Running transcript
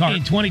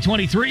In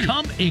 2023,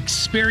 come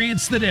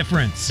experience the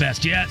difference.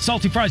 Best yet,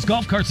 Salty Fries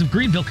Golf Carts of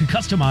Greenville can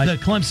customize the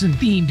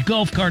Clemson-themed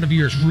golf cart of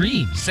your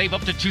dreams. Save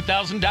up to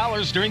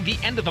 $2,000 during the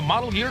end of the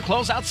model year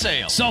closeout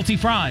sale. Salty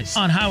Fries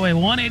on Highway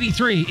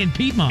 183 in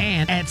Piedmont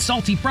and at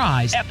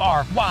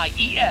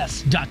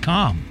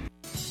saltyfries.com.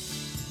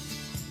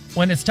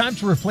 When it's time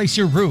to replace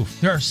your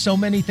roof, there are so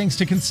many things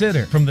to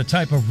consider, from the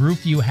type of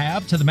roof you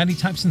have to the many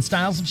types and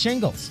styles of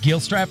shingles.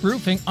 Gilstrap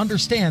Roofing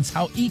understands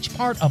how each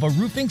part of a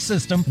roofing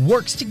system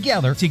works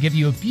together to give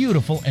you a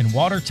beautiful and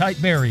watertight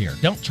barrier.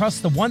 Don't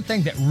trust the one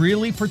thing that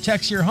really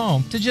protects your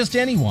home to just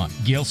anyone.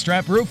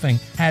 Gilstrap Roofing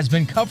has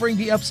been covering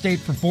the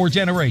upstate for 4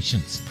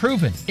 generations.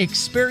 Proven,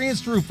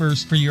 experienced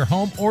roofers for your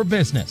home or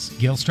business.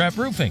 Gilstrap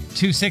Roofing,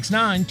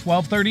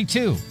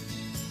 269-1232.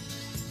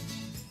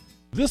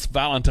 This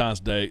Valentine's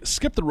Day,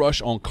 skip the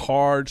rush on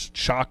cards,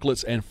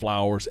 chocolates, and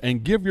flowers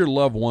and give your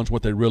loved ones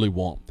what they really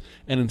want,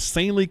 an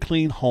insanely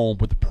clean home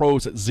with the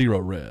pros at Zero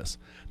Res.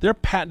 Their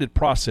patented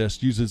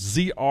process uses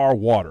ZR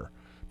water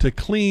to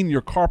clean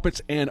your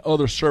carpets and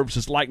other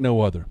surfaces like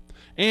no other.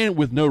 And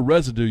with no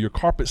residue, your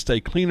carpets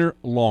stay cleaner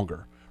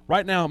longer.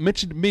 Right now,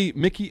 mention me,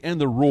 Mickey, and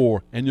the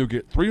Roar, and you'll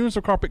get 3 units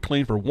of carpet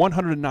clean for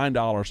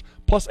 $109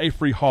 plus a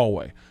free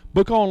hallway.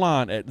 Book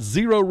online at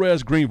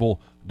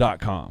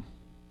ZeroResGreenville.com.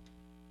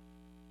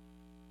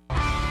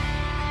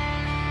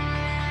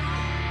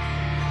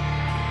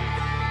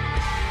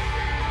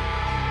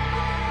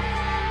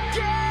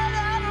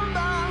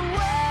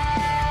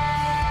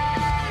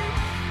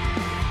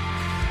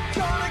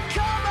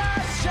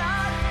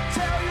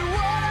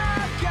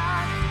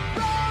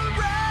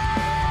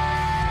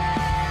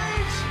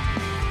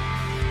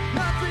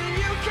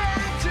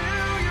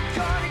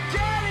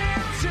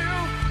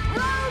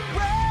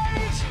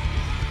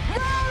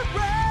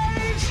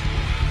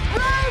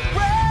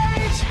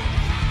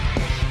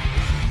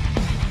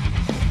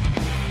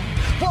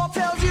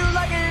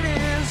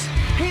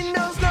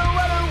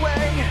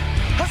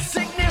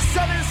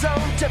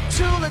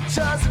 Taptula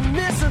doesn't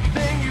miss a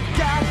thing. You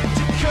got to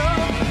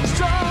come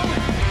strong.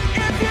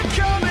 If you're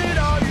coming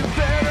on, you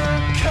better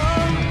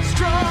come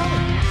strong.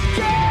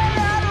 Get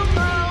out of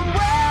my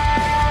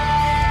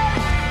way.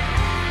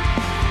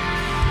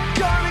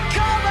 Gonna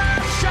come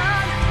out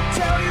shine.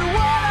 Tell you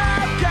what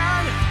I've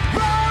got.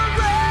 Road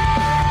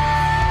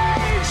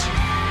rage.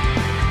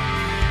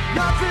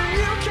 Nothing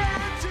you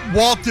can do.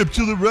 Walked up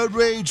to the road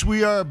rage.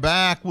 We are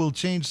back. We'll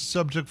change the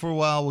subject for a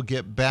while. We'll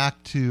get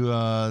back to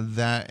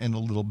that in a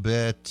little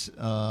bit.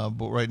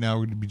 But right now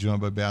we're going to be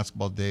joined by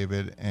Basketball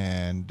David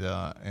and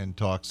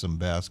talk some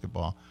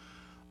basketball.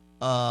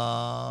 Yeah.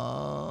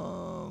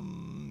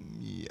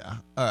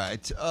 All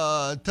right.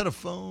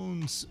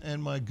 Telephones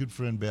and my good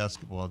friend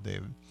Basketball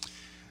David.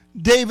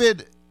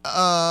 David,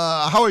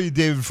 how are you,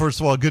 David? First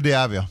of all, good to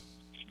have you.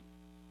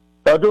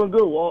 Doing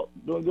good, Walt.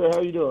 Doing good. How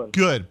are you doing?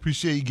 Good.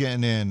 Appreciate you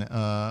getting in.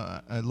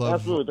 I love.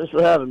 Absolutely. Thanks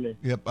for having me.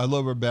 Yep, I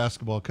love our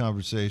basketball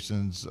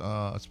conversations,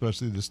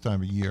 especially this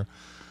time of year.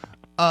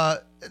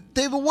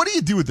 David, what do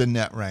you do with the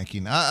net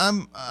ranking?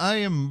 I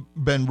am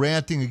been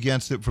ranting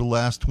against it for the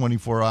last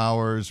 24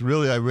 hours.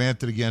 Really, I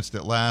ranted against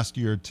it last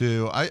year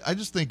too. I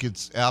just think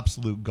it's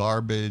absolute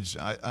garbage.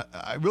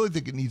 I really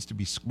think it needs to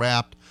be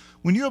scrapped.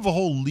 When you have a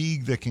whole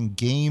league that can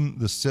game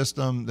the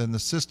system, then the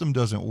system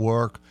doesn't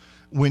work.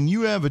 When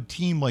you have a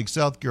team like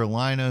South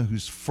Carolina,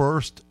 who's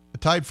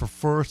tied for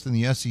first in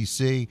the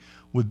SEC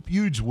with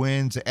huge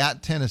wins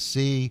at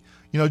Tennessee,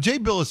 Jay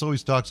Billis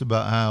always talks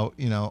about how,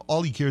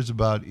 all he cares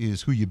about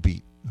is who you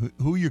beat,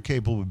 who you're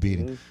capable of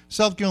beating. Mm-hmm.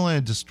 South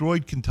Carolina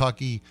destroyed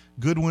Kentucky,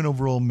 good win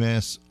over Ole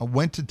Miss,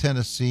 went to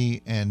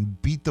Tennessee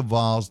and beat the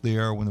Vols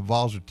there when the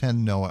Vols are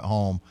 10-0 at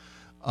home.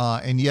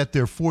 And yet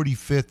they're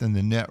 45th in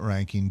the net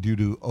ranking due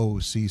to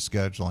OC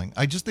scheduling.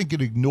 I just think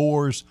it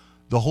ignores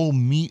the whole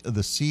meat of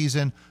the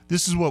season.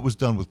 This is what was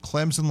done with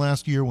Clemson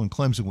last year when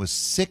Clemson was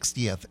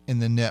 60th in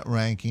the net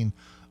ranking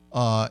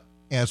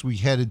as we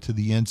headed to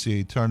the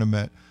NCAA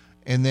tournament.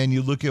 And then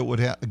you look at what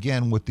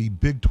the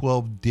Big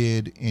 12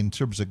 did in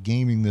terms of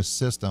gaming this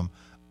system.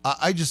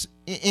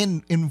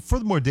 And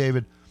furthermore,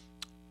 David,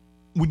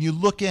 when you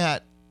look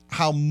at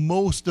how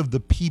most of the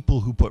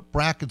people who put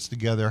brackets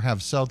together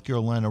have South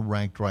Carolina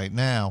ranked right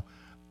now,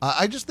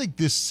 I just think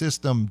this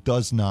system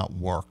does not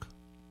work.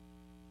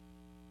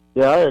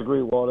 Yeah, I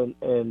agree, Walt.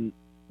 And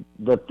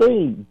the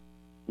thing,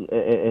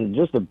 and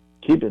just to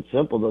keep it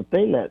simple, the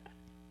thing that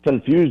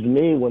confused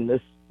me when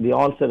the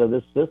onset of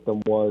this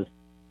system was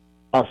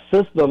a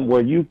system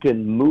where you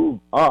can move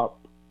up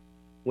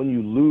when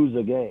you lose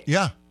a game.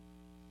 Yeah.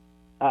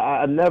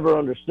 I never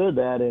understood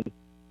that,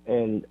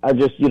 and I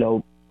just,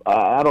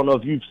 I don't know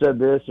if you've said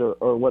this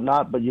or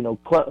whatnot, but,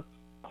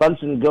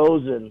 Clemson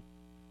goes and,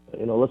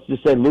 let's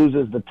just say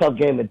loses the tough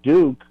game at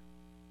Duke,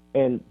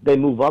 and they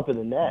move up in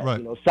the net.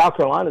 Right. South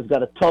Carolina's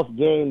got a tough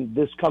game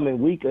this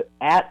coming week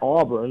at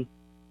Auburn,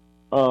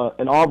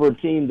 an Auburn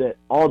team that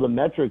all the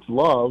metrics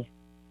love.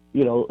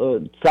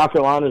 South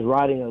Carolina's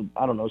riding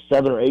a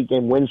 7 or 8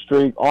 game win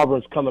streak.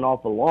 Auburn's coming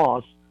off a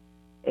loss,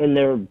 and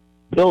they're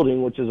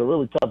building, which is a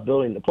really tough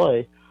building to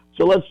play.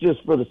 So let's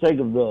just, for the sake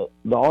of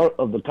the art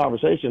of the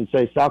conversation,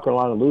 say South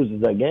Carolina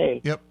loses that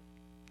game. Yep.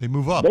 They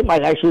move up. They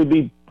might actually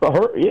be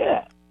hurt.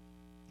 Yeah.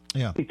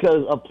 Yeah.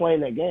 Because of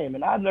playing that game.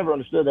 And I've never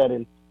understood that.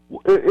 And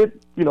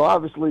it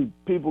obviously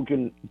people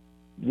can,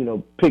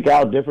 pick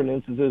out different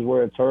instances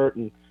where it's hurt.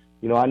 And,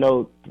 I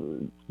know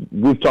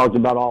we've talked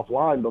about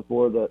offline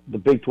before the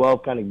Big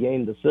 12 kind of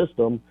gamed the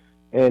system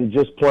and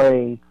just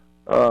playing,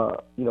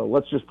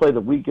 let's just play the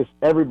weakest,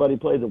 everybody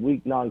play the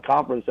weak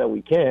non-conference that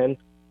we can,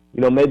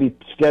 maybe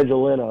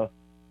schedule in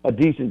a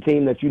decent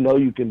team that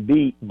you can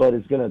beat, but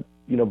it's going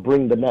to,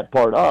 bring the net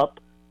part up.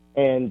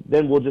 And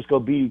then we'll just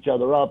go beat each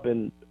other up,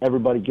 and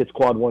everybody gets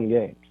quad one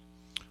games.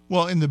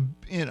 Well,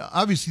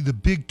 obviously the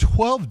Big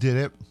 12 did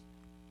it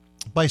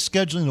by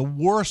scheduling the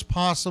worst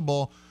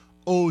possible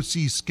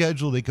OC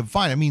schedule they could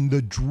find. I mean,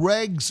 the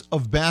dregs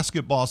of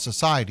basketball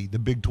society, the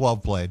Big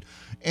 12 played,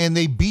 and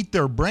they beat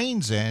their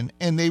brains in,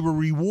 and they were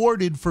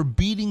rewarded for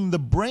beating the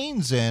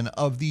brains in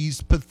of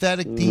these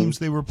pathetic teams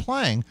they were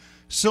playing.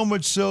 So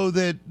much so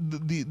that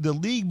the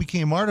league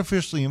became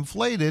artificially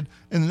inflated,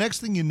 and the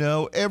next thing you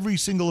know, every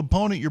single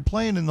opponent you're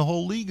playing in the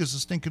whole league is a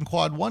stinking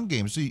quad one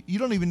game. So you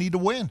don't even need to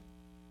win.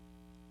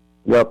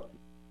 Yep.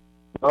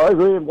 I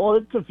agree. Well,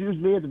 it confused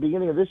me at the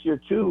beginning of this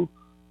year, too.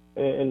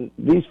 And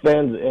these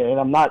fans, and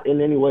I'm not in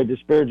any way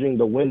disparaging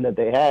the win that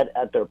they had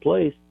at their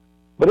place,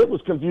 but it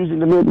was confusing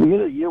to me at the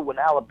beginning of the year when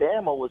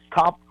Alabama was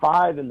top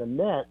 5 in the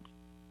net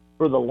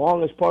for the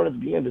longest part of the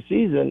beginning of the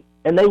season,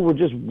 and they were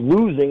just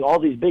losing all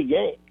these big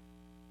games.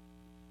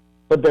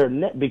 But their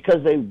net,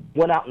 because they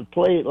went out and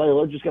played, like,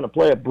 they're just going to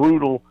play a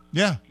brutal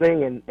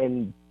thing,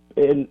 and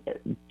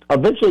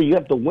eventually you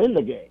have to win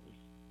the games.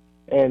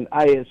 And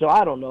so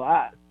I don't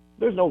know.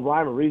 There's no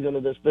rhyme or reason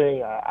to this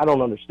thing. I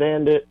don't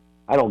understand it.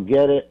 I don't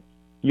get it.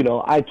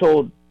 I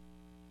told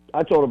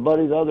a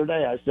buddy the other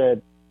day, I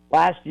said,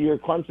 last year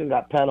Clemson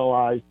got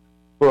penalized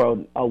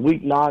for a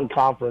weak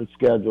non-conference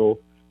schedule,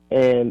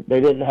 and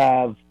they didn't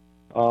have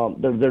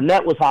their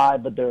net was high,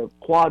 but their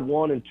quad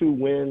 1 and 2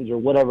 wins or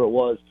whatever it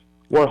was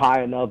weren't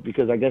high enough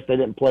because I guess they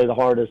didn't play the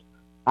hardest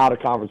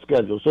out-of-conference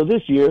schedule. So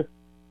this year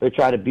they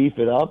try to beef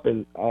it up,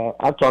 and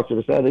I've talked to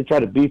the staff. They try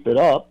to beef it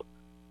up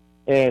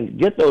and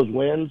get those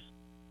wins,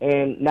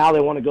 and now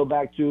they want to go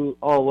back to,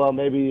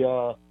 maybe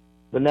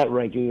the net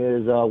ranking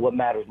is what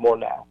matters more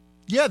now.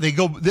 Yeah, they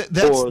go.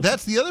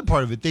 That's the other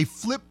part of it. They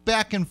flip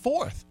back and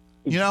forth.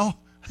 Yep.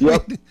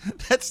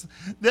 That's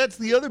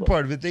the other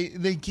part of it.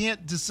 They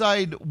can't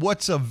decide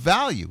what's of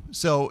value.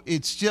 So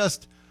it's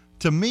just,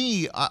 to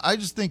me, I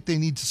just think they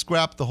need to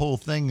scrap the whole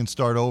thing and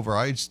start over.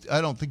 I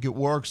don't think it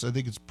works. I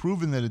think it's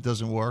proven that it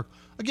doesn't work.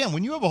 Again,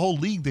 when you have a whole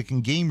league that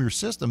can game your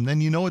system,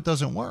 then it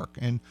doesn't work.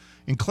 And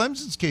in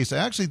Clemson's case, I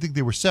actually think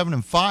they were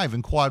 7-5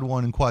 in quad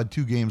 1 and quad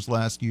 2 games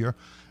last year.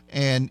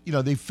 And,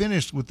 they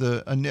finished with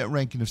a net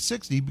ranking of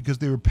 60 because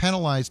they were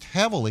penalized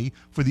heavily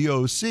for the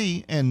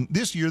OOC. And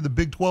this year, the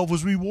Big 12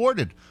 was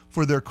rewarded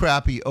for their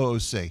crappy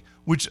OOC,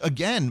 which,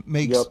 again,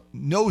 makes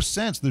no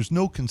sense. There's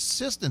no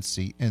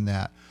consistency in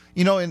that.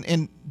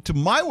 And to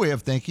my way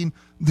of thinking,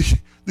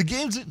 the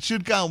games that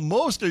should count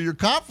most are your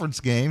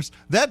conference games.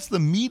 That's the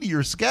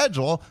meatier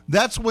schedule.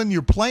 That's when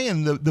you're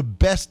playing the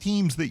best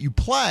teams that you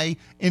play.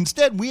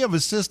 Instead, we have a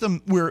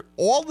system where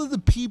all of the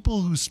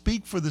people who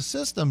speak for the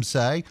system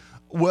say,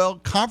 well,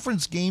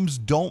 conference games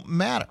don't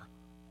matter.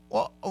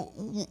 Well,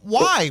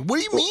 why? What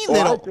do you mean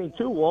they don't? I think,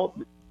 too, Walt,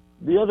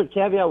 the other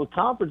caveat with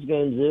conference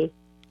games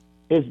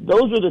is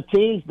those are the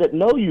teams that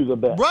know you the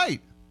best. Right.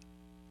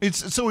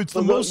 It's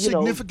the most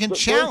significant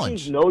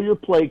challenge. Know your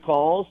play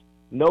calls,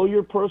 know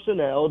your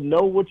personnel,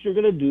 know what you're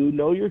going to do,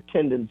 know your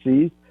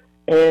tendencies.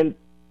 And,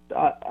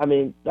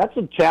 that's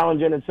a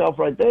challenge in itself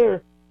right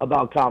there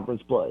about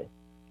conference play.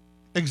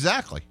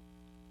 Exactly.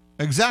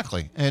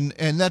 And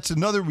that's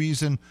another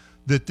reason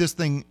that this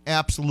thing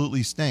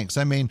absolutely stinks.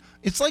 I mean,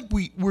 it's like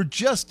we're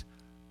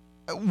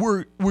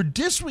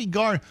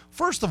disregarding.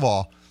 First of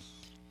all,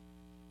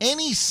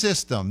 any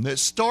system that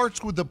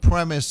starts with the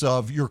premise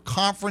of your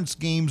conference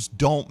games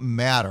don't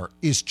matter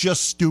is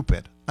just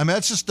stupid. I mean,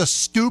 that's just a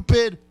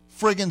stupid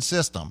friggin'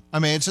 system. I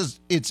mean,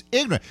 it's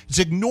ignorant. It's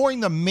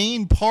ignoring the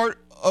main part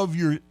of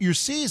your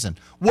season.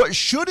 What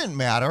shouldn't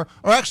matter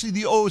are actually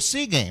the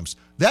OOC games.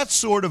 That's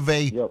sort of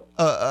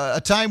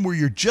a time where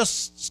you're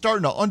just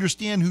starting to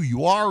understand who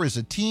you are as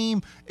a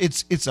team.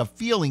 It's a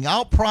feeling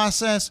out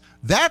process.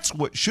 That's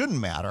what shouldn't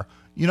matter.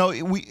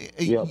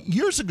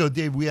 Years ago,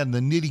 Dave, we had the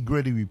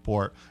nitty-gritty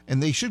report,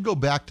 and they should go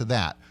back to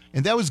that.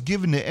 And that was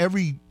given to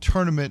every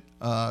tournament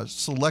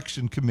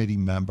selection committee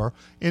member.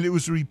 And it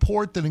was a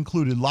report that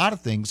included a lot of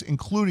things,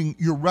 including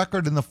your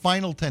record in the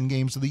final 10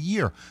 games of the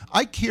year.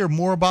 I care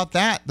more about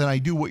that than I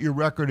do what your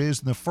record is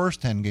in the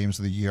first 10 games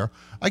of the year.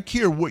 I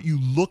care what you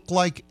look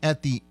like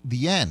at the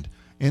end.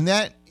 And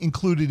that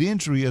included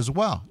injury as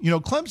well.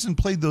 Clemson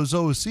played those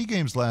OSC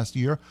games last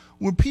year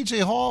when P.J.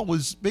 Hall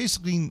was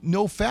basically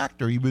no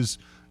factor. He was,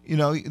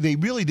 they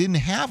really didn't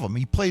have him.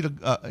 He played,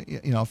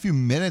 a few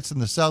minutes in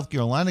the South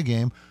Carolina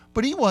game,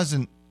 but he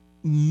wasn't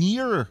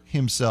near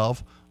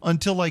himself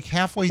until like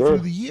halfway through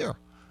the year.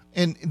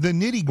 And the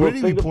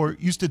nitty-gritty Well, report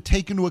used to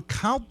take into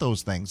account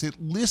those things. It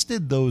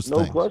listed those No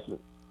things. question.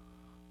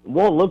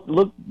 Well,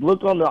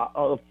 look on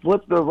the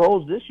flip the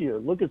roles this year.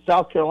 Look at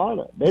South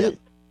Carolina.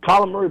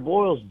 Colin Murray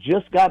Boyles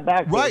just got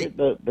back. Right.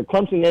 The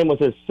Clemson game was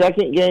his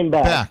second game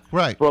back.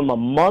 Right. From a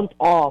month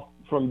off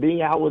from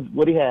being out with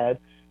what he had,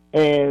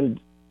 and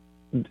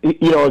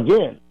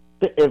again,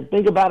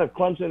 think about if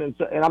Clemson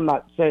and I'm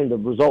not saying the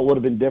result would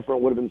have been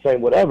different, would have been the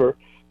same, whatever.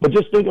 But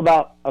just think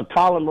about a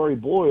Colin Murray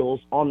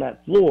Boyles on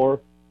that floor,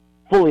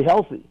 fully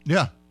healthy.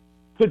 Yeah.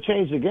 Could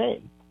change the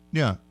game.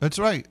 Yeah, that's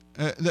right.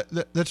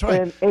 That's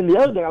right. And the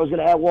other thing I was going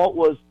to add, Walt,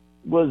 was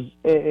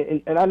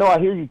and I know I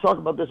hear you talk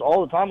about this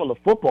all the time on the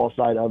football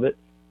side of it,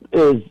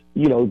 is,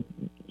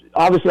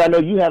 obviously I know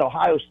you had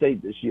Ohio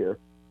State this year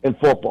in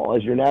football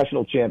as your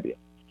national champion.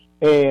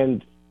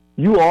 And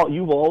you've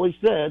always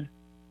said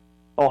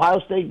Ohio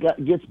State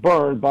gets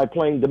burned by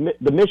playing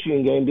the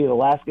Michigan game being the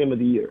last game of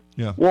the year.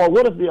 Yeah. Well,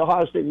 what if the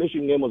Ohio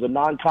State-Michigan game was a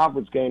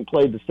non-conference game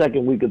played the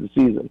second week of the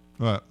season?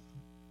 Right.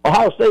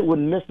 Ohio State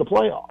wouldn't miss the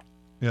playoff.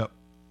 Yep.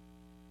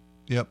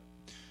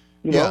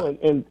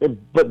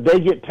 But they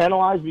get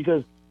penalized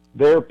because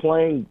they're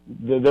playing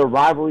their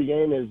rivalry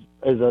game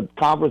is a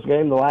conference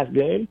game, the last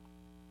game.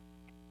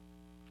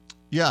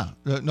 Yeah,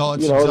 no,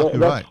 it's exactly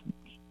right.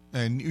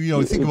 And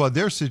think about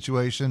their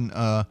situation.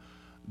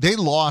 They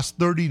lost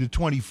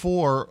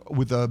 30-24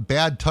 with a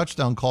bad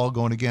touchdown call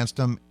going against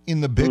them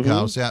in the Big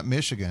House at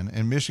Michigan,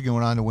 and Michigan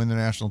went on to win the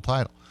national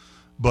title.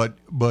 But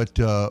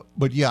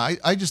yeah,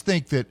 I just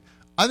think that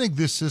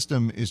this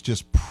system is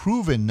just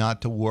proven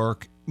not to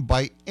work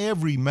by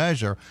every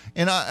measure.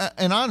 And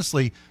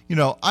honestly,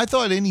 I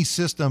thought any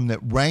system that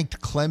ranked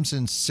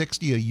Clemson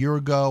 60 a year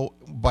ago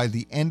by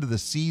the end of the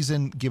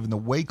season, given the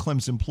way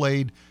Clemson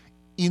played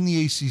in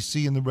the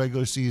ACC in the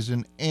regular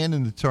season and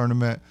in the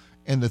tournament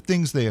and the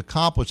things they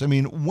accomplished. I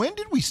mean, when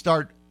did we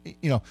start?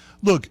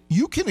 Look,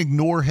 you can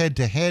ignore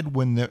head-to-head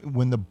when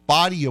the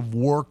body of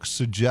work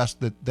suggests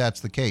that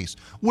that's the case.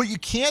 What you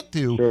can't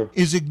do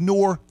is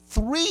ignore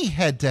 3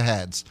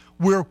 head-to-heads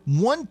where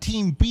one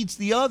team beats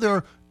the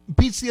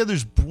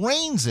other's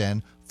brains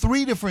in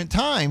 3 different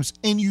times,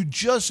 and you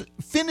just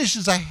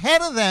finishes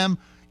ahead of them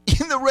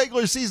in the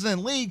regular season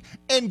and league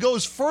and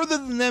goes further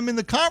than them in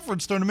the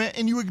conference tournament,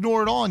 and you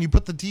ignore it all, and you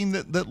put the team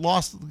that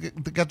lost,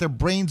 that got their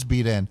brains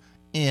beat in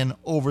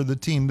over the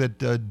team that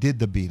did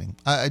the beating.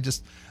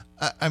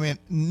 I mean,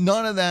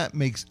 none of that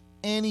makes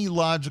any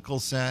logical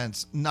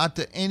sense, not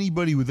to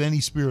anybody with any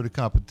spirit of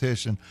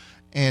competition.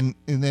 And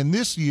then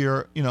this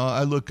year,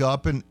 I look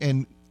up and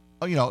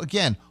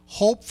again,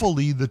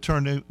 hopefully the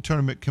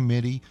tournament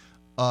committee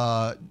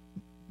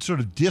sort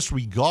of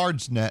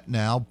disregards net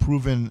now,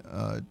 proven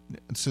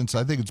since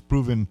I think it's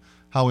proven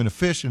how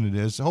inefficient it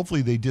is.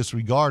 Hopefully they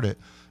disregard it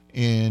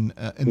in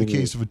the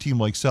case of a team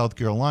like South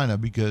Carolina,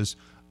 because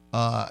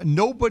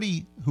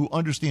nobody who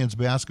understands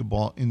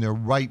basketball in their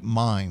right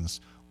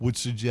minds would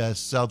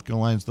suggest South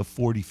Carolina's the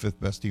 45th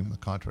best team in the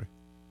country.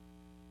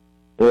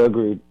 Yeah,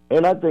 agreed.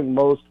 And I think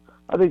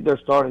they're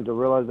starting to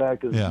realize that,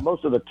 because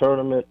most of the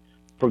tournament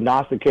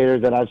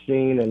prognosticators that I've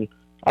seen, and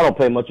I don't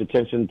pay much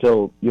attention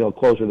until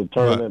closer to the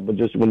tournament, but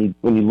just when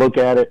you look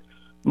at it,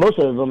 most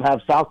of them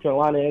have South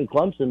Carolina and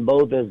Clemson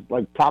both as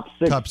like top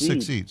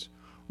six seeds.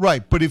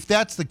 Right, but if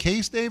that's the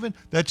case, David,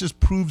 that just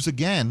proves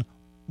again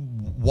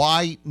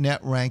why net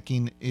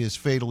ranking is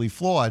fatally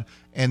flawed,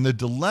 and the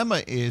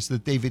dilemma is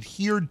that they've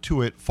adhered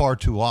to it far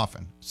too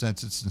often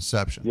since its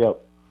inception. Yep.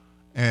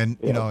 And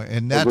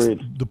and that's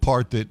the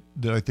part that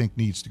I think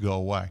needs to go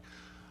away.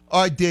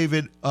 All right,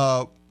 David,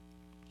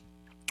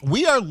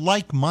 we are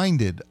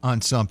like-minded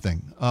on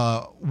something.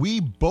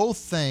 We both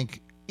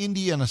think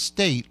Indiana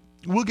State,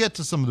 we'll get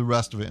to some of the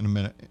rest of it in a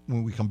minute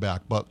when we come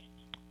back, but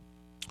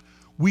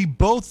we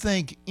both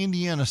think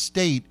Indiana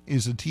State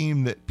is a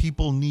team that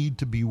people need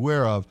to be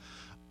aware of.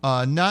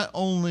 Not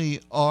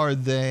only are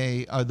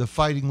the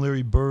Fighting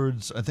Larry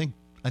Birds, I think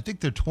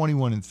they're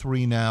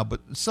 21-3 now,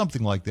 but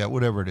something like that,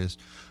 whatever it is.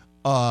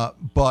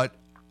 But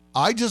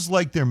I just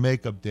like their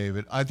makeup,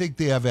 David. I think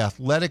they have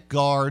athletic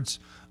guards.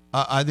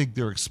 I think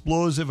they're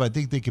explosive. I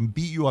think they can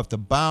beat you off the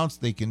bounce.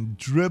 They can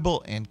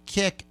dribble and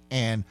kick,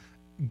 and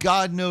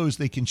God knows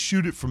they can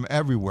shoot it from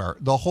everywhere.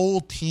 The whole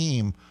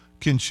team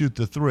can shoot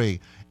the three.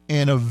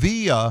 And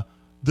Avila,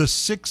 the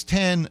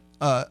 6'10",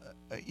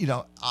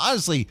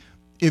 honestly,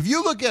 if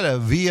you look at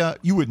Avila,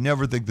 you would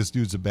never think this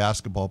dude's a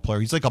basketball player.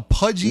 He's like a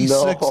pudgy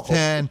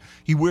 6'10".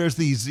 He wears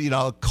these,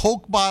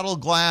 Coke bottle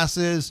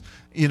glasses,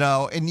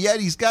 and yet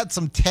he's got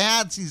some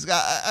tats. He's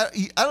got, I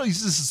don't know,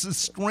 he's just a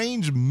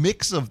strange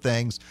mix of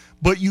things.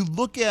 But you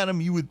look at him,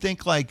 you would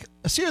think like,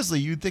 seriously,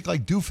 you'd think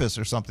like Doofus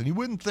or something. You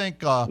wouldn't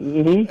think,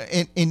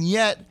 and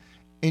yet,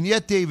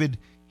 David,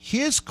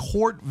 his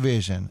court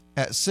vision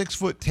at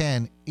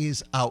 6'10"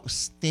 is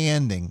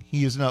outstanding.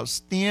 He is an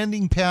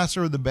outstanding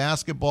passer of the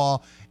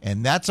basketball,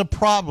 and that's a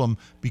problem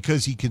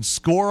because he can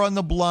score on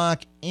the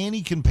block and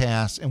he can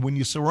pass. And when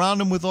you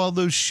surround him with all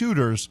those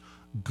shooters,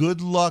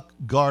 good luck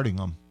guarding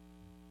them.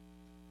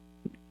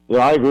 Yeah,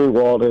 I agree,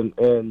 Walt.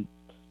 And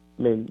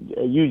I mean,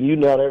 you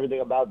nailed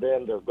everything about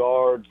them. They're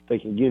guards. They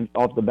can get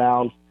off the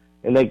bounce,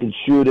 and they can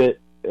shoot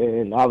it.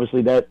 And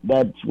obviously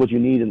that's what you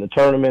need in the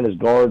tournament is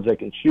guards that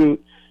can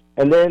shoot.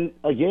 And then,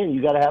 again,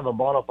 you got to have a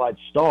bona fide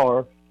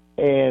star.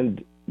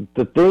 And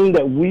the thing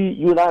that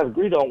you and I have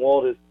agreed on,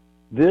 Walt, is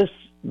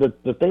the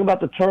thing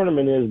about the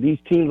tournament is these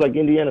teams like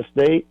Indiana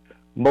State,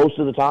 most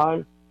of the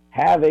time,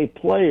 have a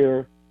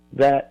player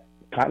that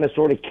kind of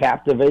sort of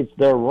captivates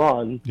their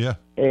run. Yeah.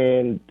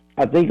 And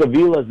I think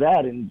Avila's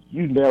that, and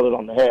you nailed it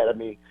on the head. I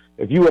mean,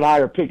 if you and I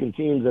are picking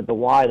teams at the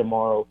Y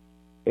tomorrow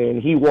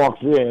and he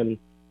walks in,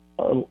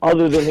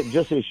 other than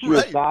just his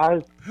sheer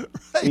size,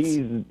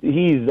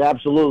 he's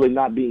absolutely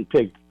not being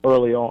picked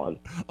early on.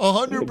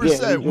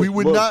 100%. We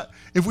would not,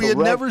 if we had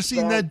never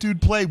seen that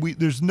dude play,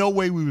 there's no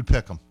way we would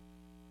pick him.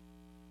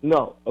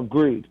 No,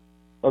 agreed.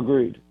 I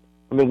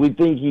mean, we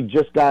think he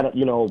just got,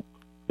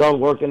 done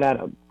working at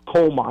a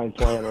coal mine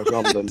plant or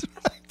something.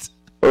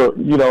 Or,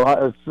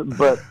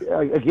 but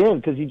again,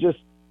 because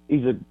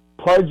he's a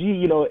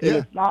pudgy, and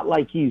it's not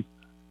like he's,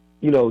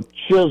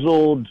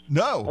 chiseled.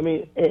 No. I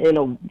mean,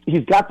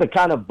 he's got the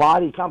kind of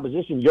body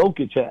composition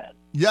Jokic had.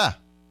 Yeah.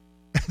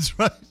 That's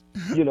right.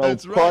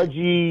 That's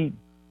pudgy,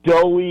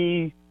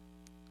 doughy,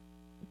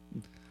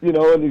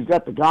 and he's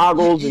got the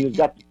goggles and he's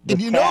got the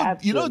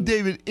tats.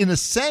 David, in a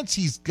sense,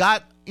 he's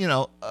got,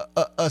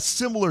 a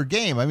similar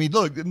game. I mean,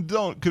 look, look,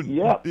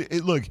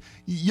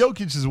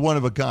 Jokic is one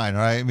of a kind,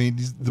 right? I mean,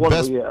 he's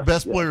the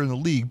best player in the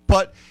league,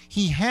 but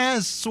he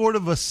has sort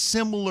of a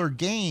similar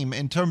game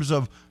in terms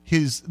of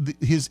his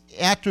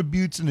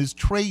attributes and his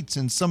traits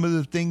and some of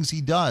the things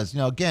he does.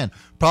 Again,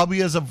 probably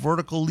has a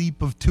vertical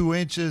leap of 2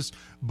 inches,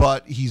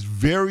 but he's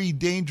very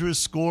dangerous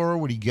scorer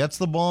when he gets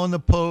the ball in the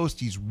post.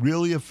 He's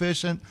really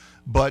efficient.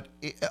 But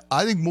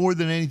I think more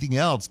than anything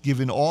else,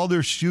 given all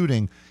their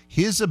shooting,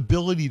 his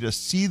ability to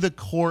see the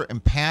court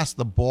and pass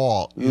the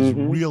ball is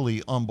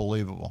really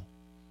unbelievable.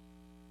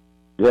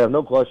 Yeah,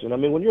 no question. I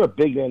mean, when you're a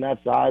big man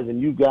that size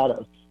and you've got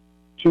a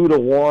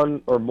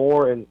 2-to-1 or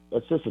more in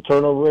assist to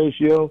turnover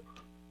ratio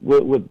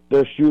with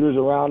their shooters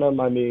around him,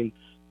 I mean,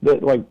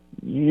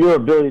 your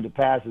ability to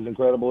pass is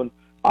incredible. And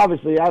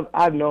obviously,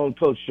 I've known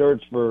Coach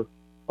Schertz for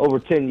over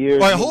 10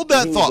 years. All right, hold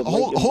that thought.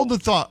 Hold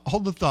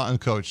the thought,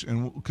 and Coach,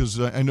 and because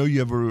I know you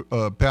have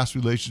a past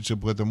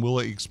relationship with him. We'll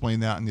let you explain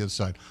that on the other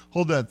side.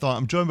 Hold that thought.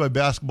 I'm joined by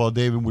Basketball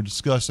David. We're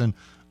discussing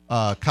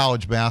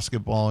college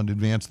basketball in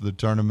advance of the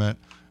tournament,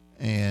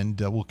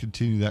 and we'll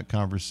continue that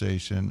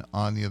conversation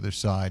on the other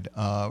side.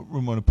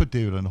 We're going to put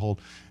David on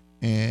hold.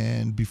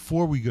 And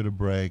before we go to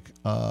break,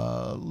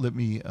 let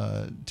me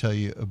tell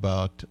you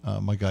about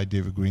my guy,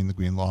 David Green, the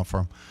Green Law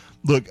Firm.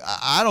 Look,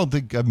 I don't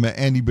think I've met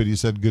anybody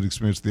who's had good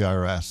experience with the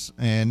IRS.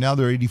 And now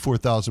there are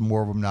 84,000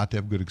 more of them not to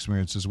have good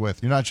experiences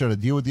with. You're not trying to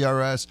deal with the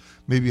IRS.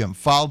 Maybe you haven't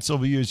filed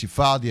several years. You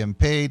filed, you haven't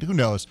paid. Who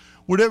knows?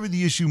 Whatever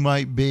the issue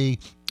might be,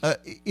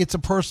 it's a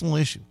personal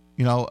issue,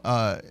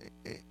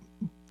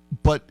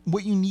 But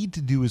what you need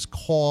to do is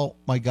call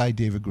my guy,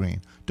 David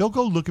Green. Don't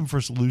go looking for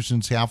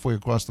solutions halfway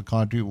across the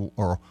country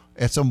or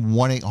at some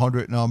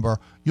 1-800 number.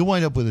 You'll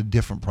wind up with a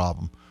different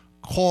problem.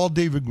 Call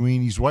David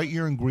Green. He's right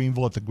here in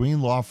Greenville at the Green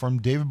Law Firm.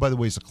 David, by the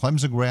way, is a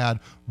Clemson grad,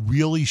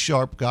 really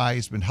sharp guy.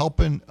 He's been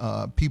helping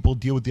people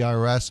deal with the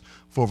IRS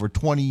for over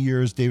 20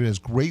 years. David has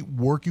great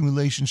working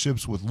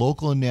relationships with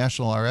local and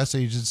national IRS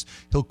agents.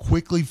 He'll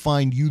quickly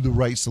find you the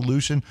right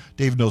solution.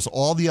 David knows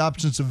all the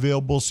options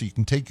available so you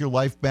can take your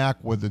life back,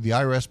 whether the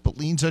IRS put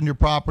liens on your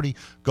property,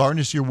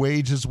 garnish your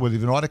wages, whether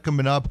you have an audit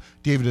coming up.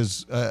 David,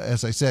 is,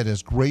 as I said,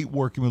 has great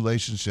working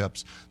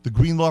relationships. The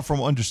Green Law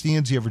Firm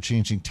understands the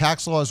ever-changing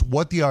tax laws,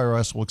 what the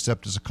IRS will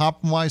accept as a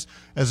compromise.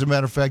 As a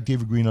matter of fact,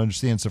 David Green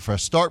understands the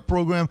Fresh Start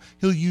program.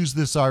 He'll use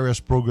this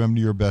IRS program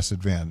to your best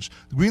advantage.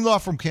 The Green Law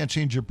Firm can't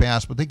change your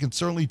past, but they can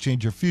certainly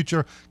change your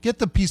future. Get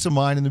the peace of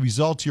mind and the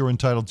results you're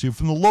entitled to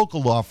from the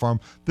local law firm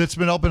that's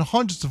been helping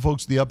hundreds of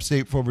folks in the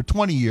upstate for over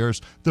 20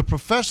 years. The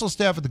professional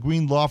staff at the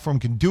Green Law Firm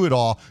can do it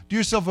all. Do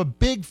yourself a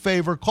big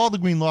favor. Call the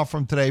Green Law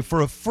Firm today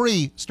for a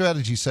free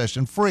strategy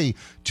session. Free.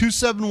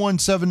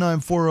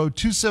 271-7940,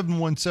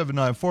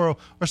 271-7940,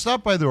 or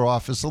stop by their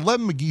office,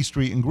 11 McGee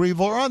Street in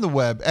Greenville, or on the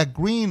web at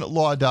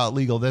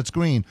greenlaw.legal. That's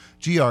Green,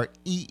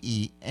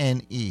 Greene.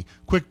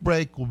 Quick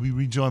break. We'll be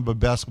rejoined by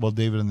Basketball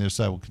David on their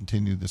side. We'll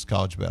continue this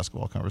college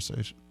basketball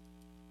conversation.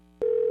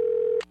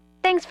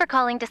 Thanks for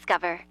calling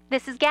Discover.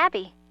 This is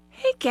Gabby.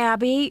 Hey,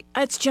 Gabby.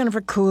 It's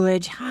Jennifer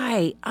Coolidge.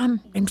 Hi.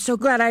 I'm so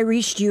glad I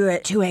reached you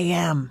at 2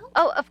 a.m.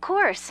 Oh, of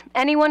course.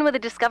 Anyone with a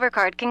Discover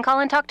card can call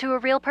and talk to a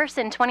real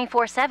person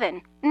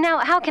 24/7. Now,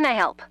 how can I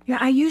help? Yeah,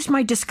 I used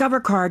my Discover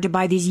card to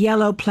buy these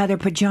yellow pleather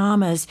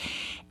pajamas,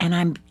 and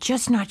I'm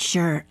just not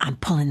sure I'm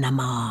pulling them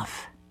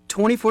off.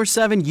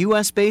 24/7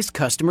 U.S.-based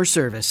customer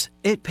service.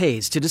 It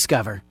pays to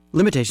Discover.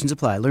 Limitations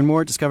apply. Learn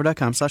more at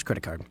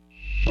discover.com/creditcard.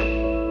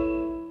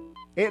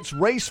 It's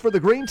Race for the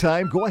Green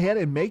Time. Go ahead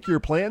and make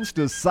your plans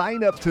to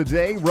sign up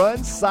today.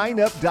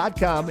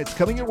 RunSignup.com. It's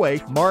coming your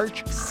way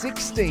March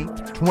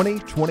 16th,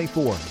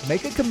 2024.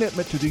 Make a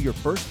commitment to do your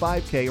first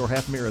 5K or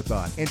half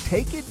marathon and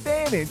take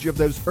advantage of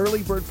those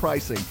early bird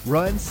pricing.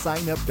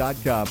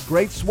 RunSignup.com.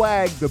 Great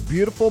swag, the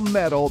beautiful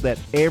medal that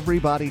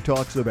everybody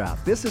talks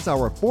about. This is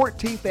our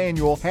 14th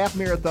annual half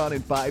marathon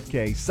and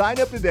 5K. Sign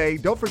up today.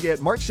 Don't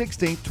forget March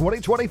 16th,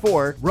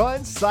 2024.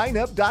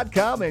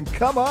 RunSignup.com and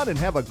come on and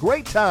have a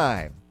great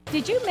time.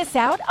 Did you miss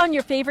out on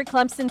your favorite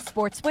Clemson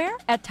sportswear?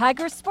 At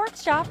Tiger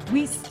Sports Shop,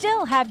 we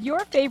still have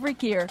your favorite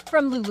gear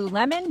from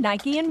Lululemon,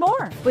 Nike, and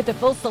more. With a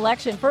full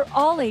selection for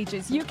all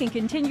ages, you can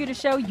continue to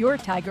show your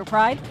Tiger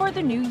pride for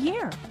the new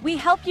year. We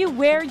help you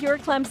wear your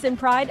Clemson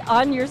pride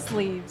on your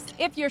sleeves.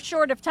 If you're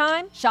short of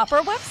time, shop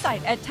our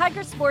website at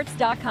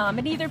tigersports.com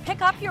and either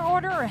pick up your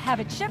order or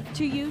have it shipped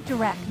to you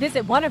direct.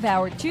 Visit one of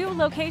our 2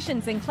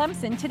 locations in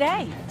Clemson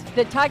today.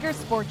 The Tiger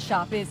Sports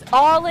Shop is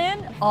all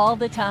in, all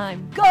the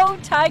time. Go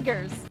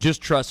Tigers! Just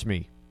trust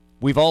me.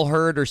 We've all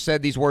heard or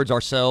said these words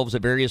ourselves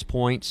at various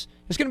points.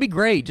 It's going to be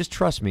great. Just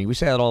trust me. We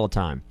say that all the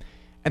time.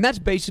 And that's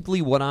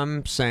basically what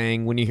I'm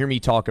saying when you hear me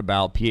talk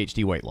about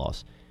PhD weight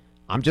loss.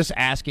 I'm just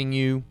asking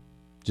you,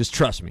 just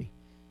trust me.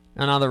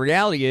 And now the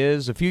reality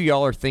is, a few of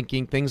y'all are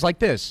thinking things like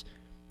this.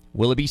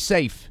 Will it be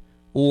safe?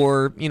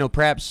 Or,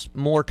 perhaps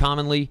more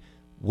commonly,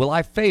 will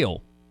I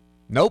fail?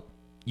 Nope,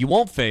 you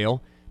won't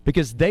fail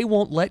because they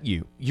won't let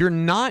you. You're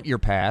not your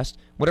past.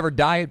 Whatever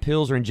diet,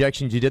 pills, or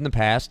injections you did in the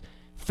past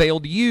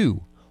failed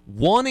you.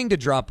 Wanting to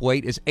drop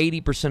weight is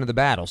 80% of the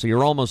battle, so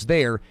you're almost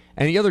there,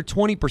 and the other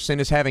 20%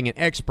 is having an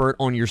expert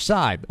on your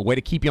side, a way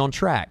to keep you on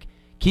track.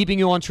 Keeping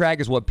you on track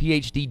is what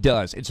PhD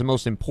does. It's the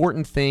most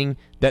important thing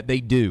that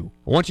they do.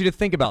 I want you to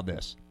think about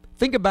this.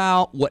 Think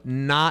about what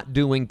not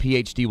doing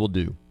PhD will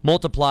do.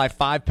 Multiply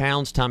 5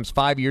 pounds times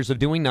 5 years of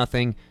doing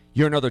nothing,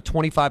 you're another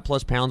 25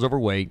 plus pounds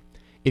overweight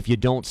if you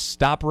don't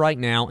stop right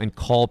now and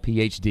call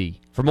PhD.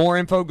 For more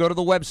info, go to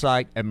the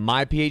website at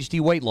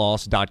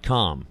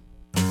myphdweightloss.com.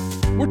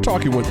 We're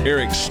talking with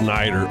Eric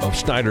Snyder of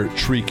Snyder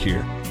Tree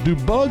Care. Do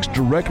bugs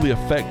directly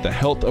affect the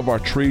health of our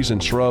trees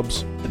and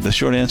shrubs? The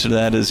short answer to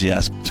that is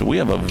yes. So we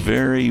have a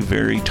very,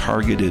 very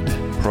targeted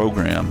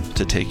program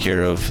to take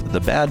care of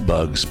the bad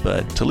bugs,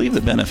 but to leave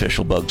the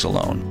beneficial bugs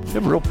alone. We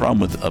have a real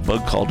problem with a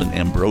bug called an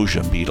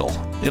ambrosia beetle.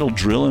 It'll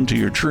drill into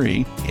your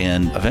tree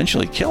and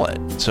eventually kill it.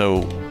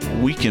 So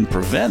we can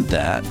prevent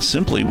that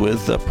simply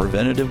with a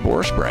preventative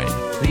boar spray.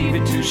 Leave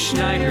it to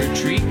Schneider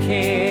Tree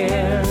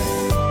Care.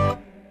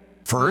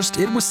 First,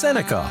 it was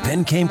Seneca,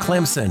 then came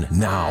Clemson.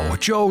 Now,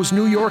 Joe's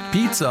New York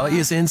Pizza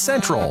is in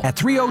Central at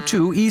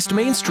 302 East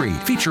Main Street,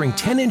 featuring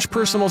 10-inch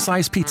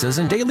personal-sized pizzas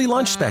and daily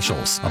lunch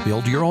specials, a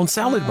build-your-own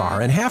salad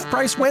bar, and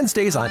half-price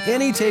Wednesdays on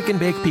any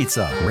take-and-bake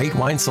pizza. Great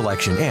wine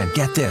selection, and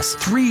get this,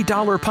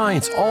 $3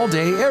 pints all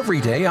day,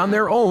 every day on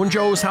their own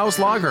Joe's House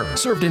Lager,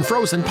 served in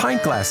frozen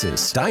pint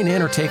glasses. Dine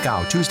in or take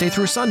out Tuesday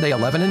through Sunday,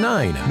 11 and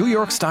 9. New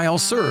York style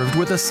served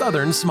with a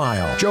southern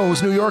smile.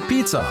 Joe's New York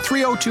Pizza,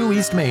 302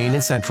 East Main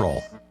in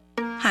Central.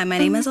 Hi, my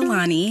name is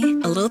Alani.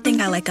 A little thing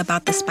I like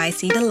about the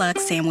Spicy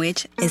Deluxe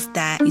sandwich is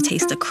that you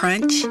taste the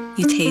crunch,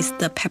 you taste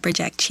the pepper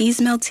jack cheese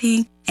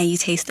melting, and you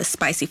taste the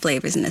spicy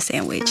flavors in the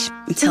sandwich.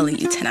 I'm telling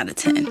you, 10 out of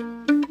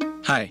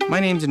 10. Hi, my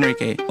name's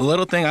Enrique. A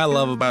little thing I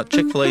love about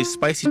Chick-fil-A's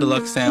Spicy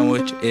Deluxe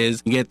sandwich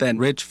is you get that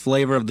rich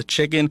flavor of the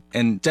chicken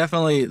and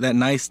definitely that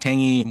nice,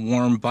 tangy,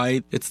 warm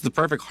bite. It's the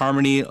perfect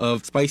harmony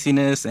of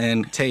spiciness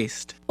and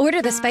taste.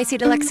 Order the Spicy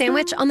Deluxe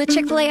sandwich on the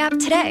Chick-fil-A app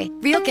today.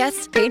 Real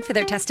guests paid for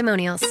their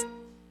testimonials.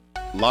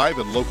 Live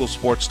and local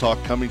sports talk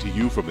coming to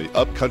you from the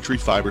Upcountry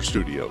Fiber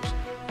Studios.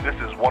 This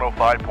is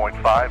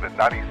 105.5 and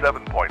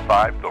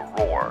 97.5 The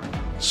Roar.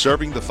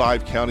 Serving the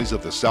 5 counties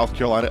of the South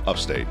Carolina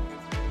upstate.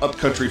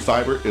 Upcountry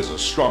Fiber is a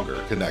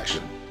stronger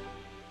connection.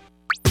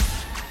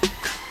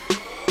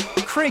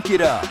 Crank it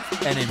up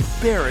and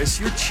embarrass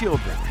your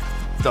children.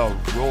 The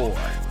Roar,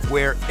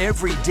 where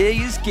every day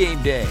is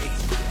game day.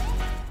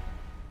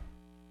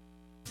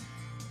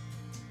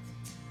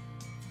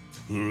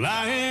 Well,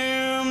 I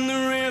am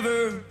the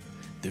river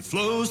that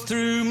flows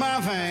through my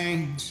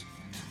veins.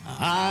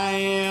 I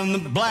am the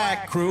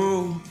black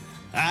crow,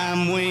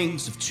 I'm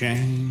wings of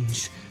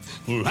change.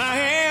 Well, I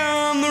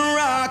am the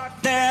rock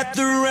that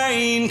the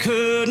rain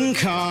couldn't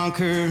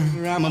conquer.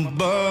 I'm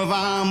above,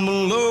 I'm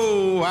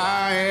below,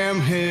 I am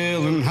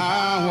hell and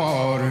high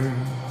water.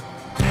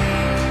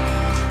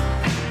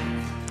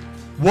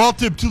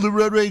 Welcome to the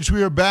Red Range.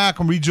 We are back.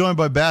 I'm rejoined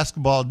by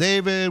Basketball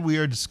David. We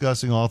are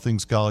discussing all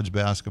things college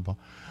basketball.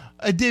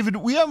 David,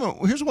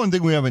 here's one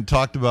thing we haven't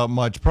talked about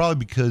much, probably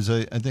because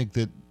I think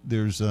that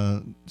there's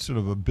a sort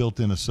of a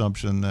built-in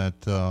assumption that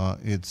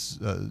it's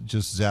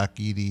just Zach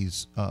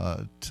Edey's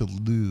to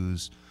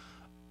lose.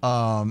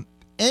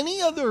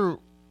 Any other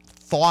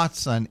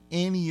thoughts on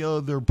any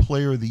other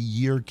Player of the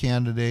Year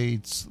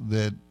candidates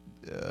that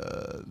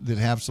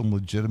have some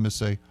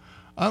legitimacy?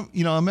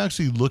 I'm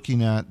actually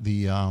looking at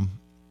the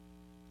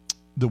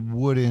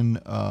Wooden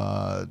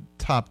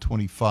top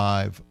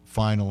 25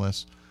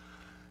 finalists.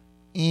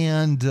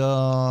 And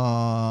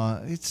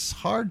it's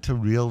hard to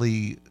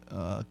really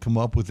come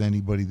up with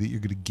anybody that you're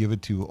going to give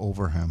it to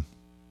over him.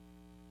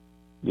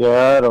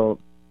 Yeah,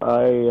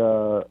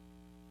 I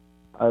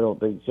don't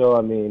think so.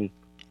 I mean,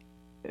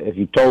 if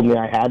you told me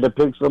I had to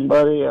pick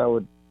somebody, I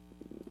would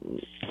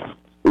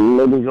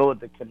maybe go with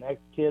the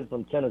Connect kid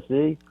from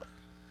Tennessee.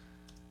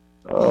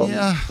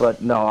 Yeah.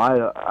 But no,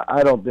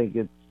 I don't think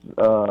it's.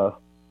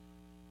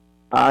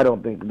 I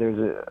don't think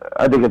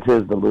I think it's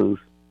his to lose.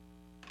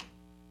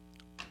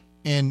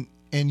 And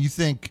you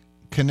think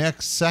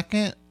Connect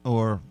second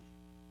or?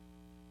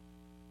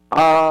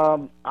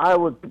 I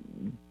would.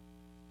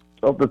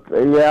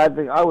 Yeah, I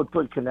think I would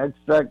put Connect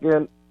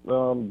second.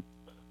 I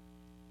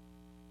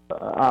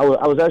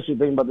was actually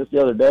thinking about this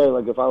the other day.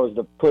 Like, if I was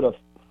to put a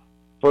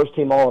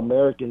first-team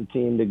All-American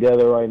team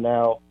together right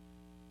now,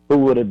 who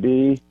would it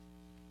be?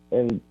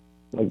 And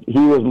like, he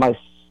was my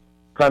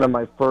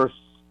first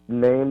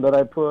name that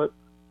I put,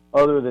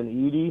 other than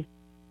Edey.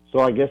 So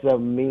I guess that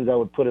means I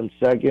would put him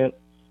second.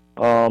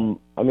 I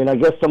mean, I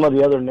guess some of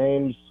the other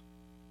names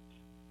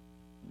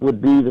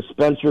would be the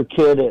Spencer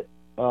kid at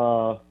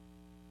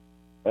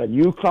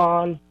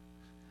UConn.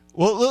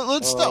 Well,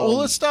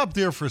 let's stop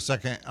there for a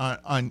second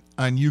on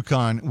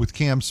UConn with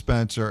Cam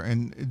Spencer.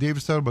 And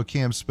David's talking about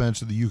Cam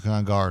Spencer, the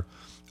UConn guard.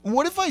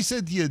 What if I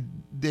said to you,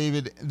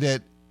 David,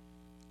 that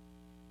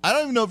I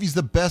don't even know if he's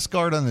the best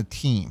guard on the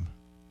team?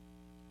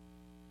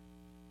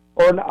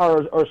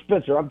 Or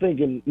Spencer. I'm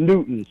thinking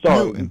Newton.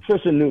 Sorry,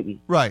 Tristan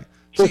Newton. Right.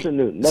 Tristan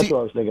Newton. That's what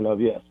I was thinking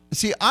of. Yes.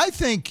 See, I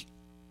think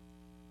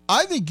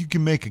you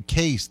can make a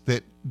case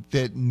that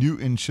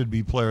Newton should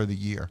be Player of the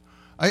Year.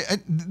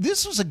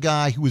 This was a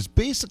guy who was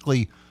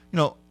basically,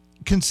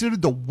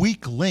 considered the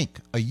weak link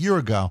a year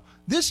ago.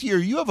 This year,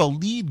 you have a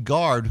lead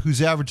guard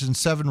who's averaging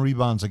 7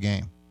 rebounds a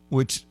game,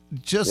 which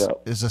just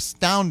is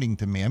astounding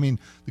to me. I mean,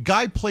 the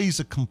guy plays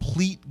a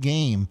complete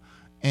game,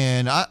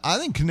 and I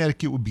think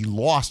Connecticut would be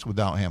lost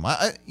without him.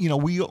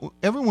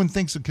 Everyone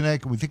thinks of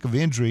Connecticut, we think of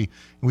injury,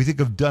 and we think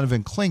of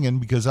Donovan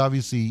Clingan because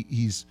obviously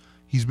he's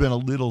been a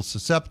little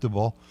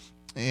susceptible.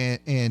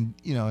 And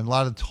a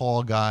lot of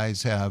tall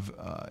guys have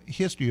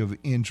history of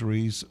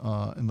injuries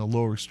in the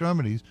lower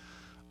extremities.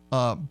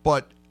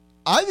 But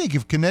I think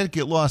if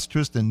Connecticut lost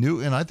Tristan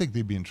Newton, I think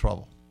they'd be in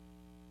trouble.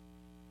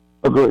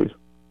 Agreed.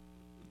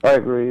 I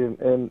agree.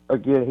 And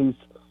again,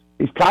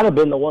 he's kind of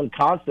been the one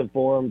constant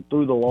for him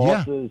through the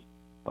losses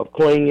of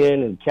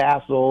Clingan and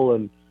Castle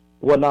and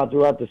whatnot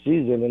throughout the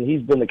season. And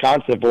he's been the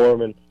constant for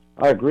him. And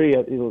I agree.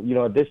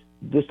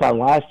 This time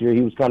last year,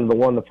 he was kind of the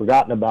one, the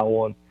forgotten about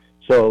one.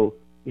 So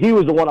he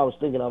was the one I was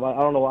thinking of. I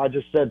don't know. I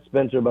just said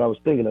Spencer, but I was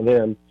thinking of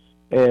him.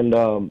 And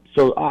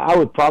so I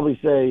would probably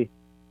say,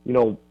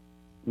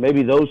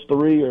 maybe those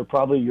three are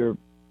probably your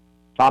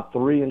top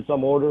three in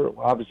some order.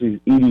 Obviously,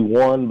 Edey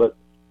won, but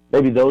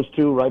maybe those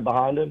two right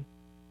behind him.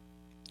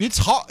 It's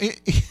hard.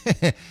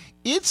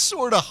 It's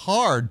sort of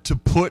hard to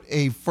put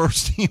a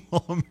first-team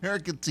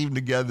All-American team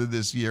together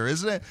this year,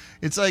 isn't it?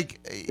 It's like,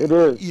 it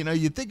is.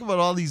 You think about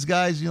all these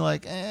guys, and you're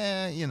like,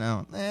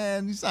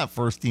 he's not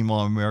first-team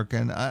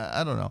All-American.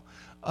 I don't know.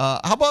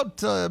 How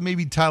about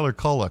maybe Tyler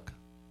Kolek?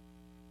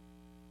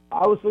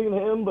 I was thinking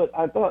of him, but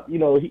I thought,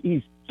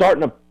 he's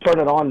starting to turn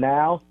it on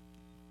now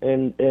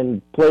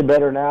and play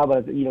better now.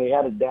 But, he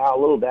had a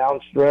little down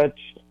stretch.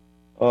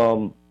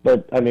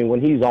 But, I mean, when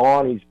he's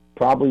on, he's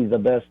probably the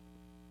best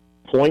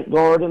point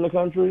guard in the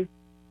country.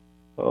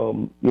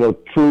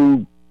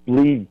 True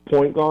lead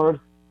point guard.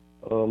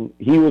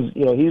 He was,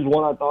 he's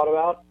one I thought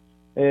about.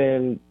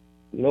 And,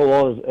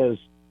 as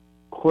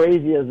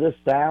crazy as this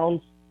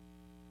sounds,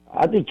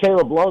 I think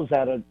Caleb Love's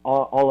had an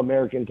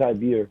All-American type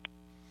year.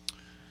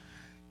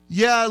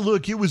 Yeah,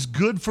 look, it was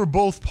good for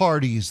both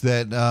parties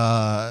that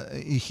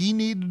he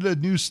needed a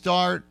new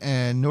start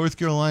and North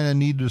Carolina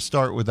needed to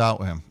start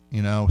without him,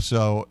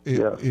 So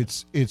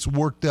it's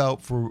worked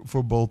out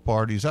for both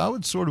parties. I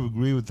would sort of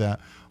agree with that.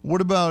 What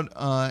about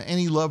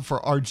any love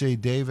for R.J.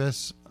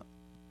 Davis?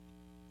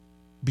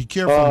 Be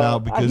careful now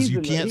because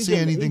you can't say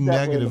anything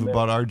negative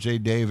about R.J.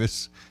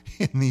 Davis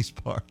in these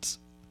parts.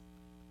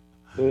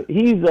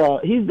 He's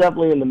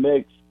definitely in the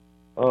mix.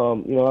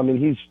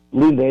 He's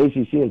leading the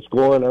ACC in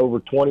scoring over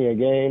 20 a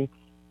game.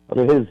 I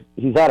mean,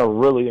 he's had a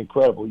really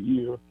incredible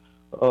year.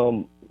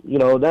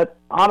 That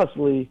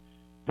honestly,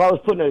 if I was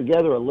putting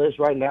together a list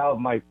right now of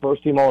my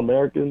first team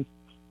All-Americans,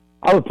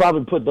 I would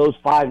probably put those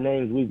 5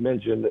 names we've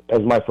mentioned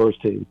as my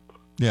first team.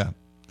 Yeah.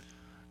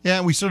 Yeah,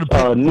 we sort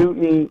of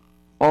Newton,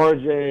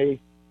 RJ.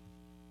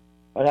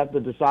 I'd have to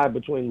decide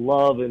between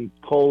Love and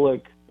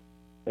Kolek,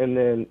 and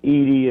then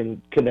Edey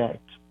and Connect.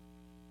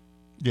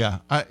 Yeah,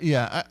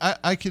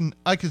 I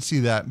can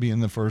see that being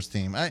the first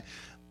team.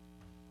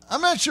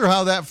 I'm not sure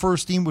how that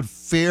first team would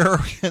fare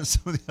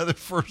against some of the other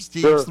first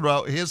teams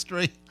throughout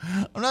history.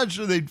 I'm not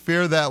sure they'd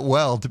fare that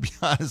well, to be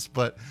honest,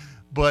 but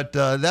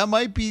that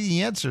might be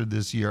the answer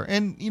this year.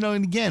 And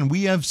and again,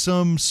 we have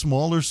some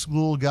smaller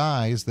school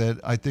guys that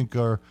I think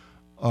are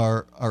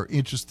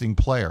interesting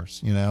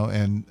players.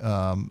 And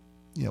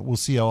we'll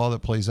see how all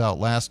that plays out.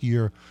 Last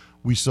year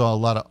we saw a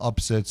lot of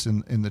upsets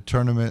in the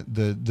tournament.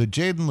 The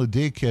Jaden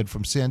Ledet kid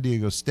from San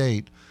Diego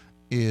State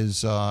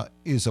is a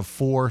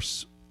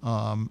force,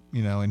 and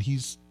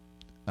he's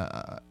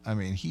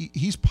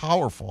he's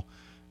powerful,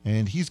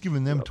 and he's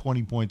giving them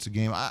 20 points a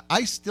game.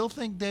 I still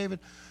think, David,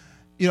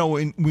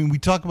 when we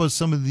talk about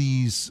some of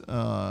these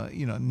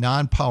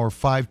non-Power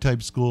 5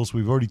 type schools,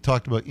 we've already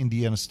talked about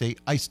Indiana State.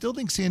 I still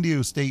think San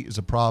Diego State is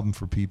a problem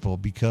for people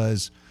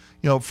because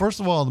first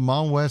of all, the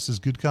Mountain West is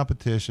good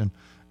competition,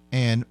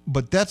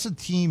 but that's a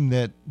team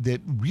that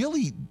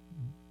really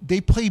they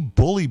play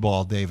bully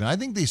ball, Dave, and I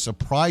think they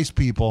surprise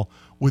people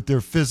with their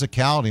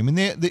physicality. I mean,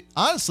 they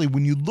honestly,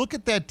 when you look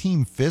at that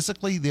team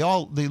physically, they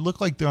look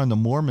like they're on the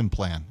Mormon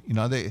plan.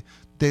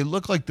 They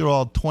look like they're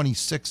all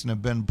 26 and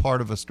have been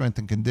part of a strength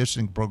and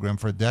conditioning program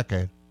for a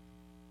decade.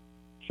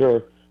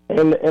 Sure,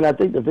 and I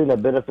think the thing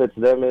that benefits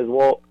them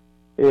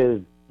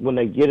is when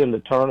they get in the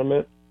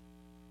tournament,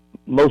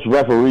 most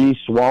referees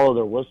swallow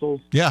their whistles.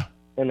 Yeah.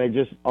 And they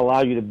just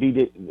allow you to beat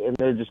it, and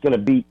they're just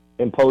going to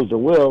impose their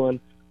will. And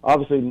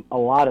obviously, a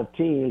lot of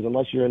teams,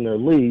 unless you're in their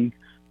league,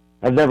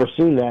 have never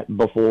seen that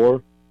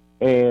before.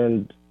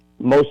 And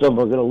most of them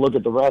are going to look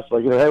at the refs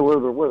like, hey,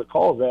 where the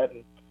calls at?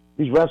 And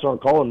these refs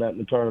aren't calling that in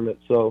the tournament.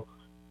 So,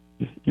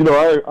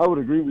 I would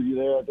agree with you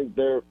there. I think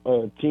they're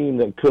a team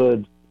that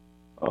could,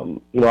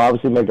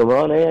 obviously make a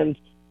run. And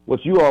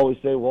what you always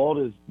say, Walt,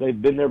 is they've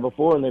been there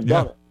before and they've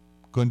done it.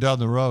 Going down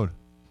the road.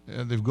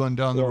 They've gone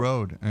down the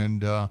road,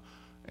 and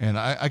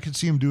I could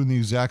see them doing the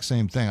exact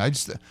same thing.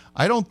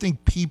 I don't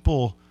think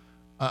people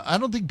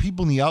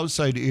in the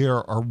outside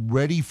air are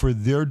ready for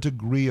their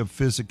degree of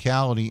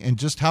physicality and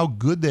just how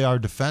good they are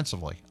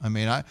defensively. I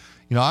mean, I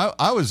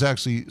was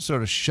actually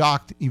sort of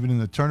shocked even in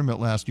the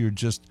tournament last year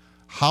just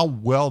how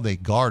well they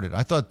guarded.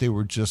 I thought they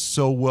were just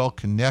so well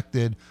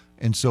connected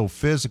and so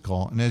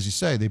physical. And as you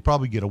say, they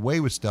probably get away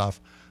with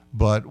stuff,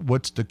 but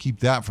what's to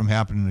keep that from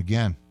happening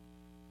again?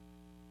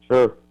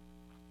 Sure.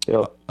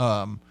 Yeah.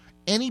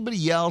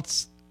 Anybody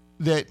else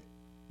that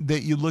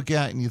you look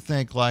at and you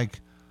think like,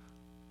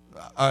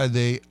 are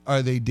they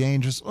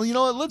dangerous? Well, you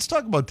know what? Let's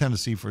talk about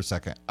Tennessee for a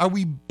second. Are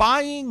we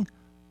buying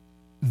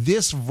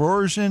this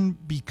version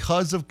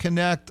because of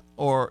Connect,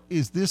 or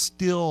is this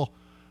still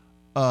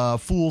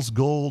fool's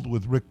gold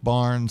with Rick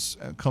Barnes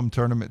come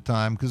tournament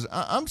time? Because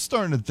I'm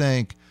starting to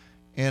think,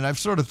 and I've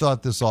sort of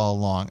thought this all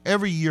along,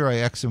 every year I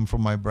X him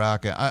from my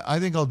bracket. I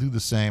think I'll do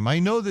the same. I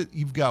know that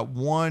you've got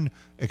one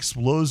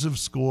explosive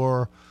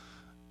scorer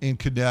in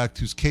Connect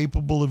who's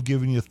capable of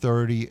giving you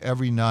 30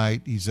 every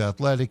night. He's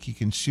athletic, he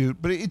can shoot,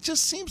 but it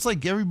just seems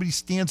like everybody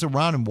stands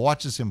around and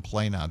watches him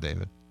play now,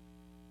 David.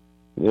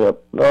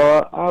 Yep.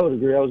 No, I would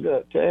agree. I was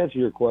going to answer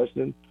your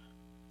question,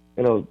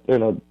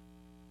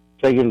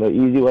 taking the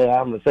easy way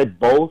out, I'm going to say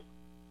both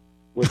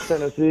with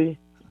Tennessee.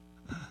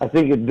 I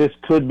think this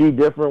could be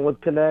different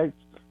with Connect,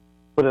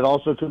 but it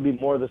also could be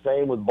more the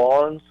same with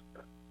Barnes.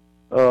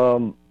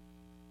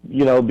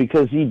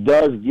 Because he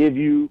does give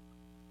you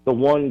the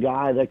one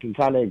guy that can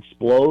kind of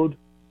explode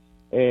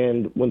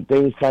and when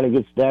things kind of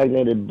get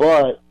stagnated.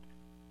 But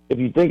if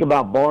you think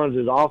about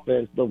Barnes'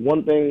 offense, the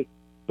one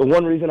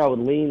reason I would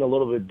lean a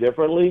little bit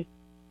differently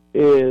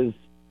is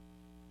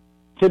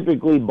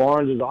typically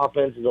Barnes'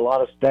 offense is a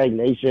lot of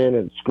stagnation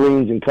and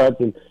screens and cuts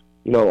and,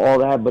 all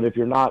that. But if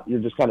you're not, you're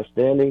just kind of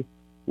standing.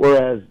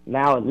 Whereas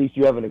now at least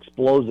you have an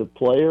explosive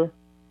player.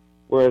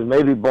 Whereas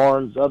maybe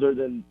Barnes, other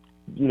than,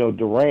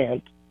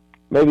 Durant,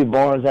 maybe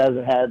Barnes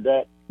hasn't had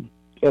that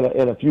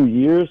in a few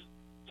years.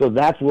 So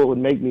that's what would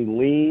make me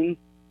lean.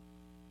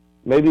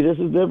 Maybe this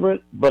is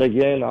different. But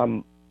again,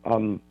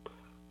 and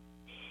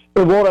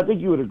Walt, I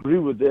think you would agree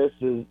with this,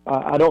 is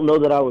I don't know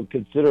that I would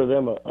consider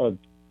them a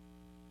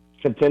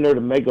contender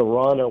to make a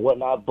run or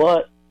whatnot.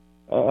 But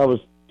I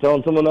was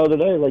telling someone the other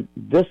day, like,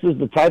 this is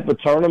the type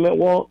of tournament,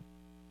 Walt,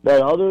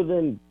 that other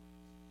than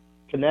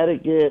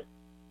Connecticut,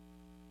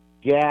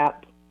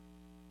 Gap,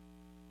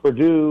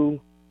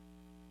 Purdue,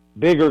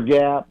 bigger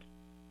Gap,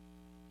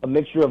 a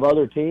mixture of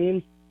other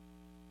teams,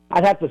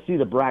 I'd have to see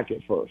the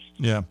bracket first.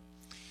 Yeah.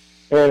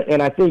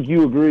 And I think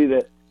you agree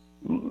that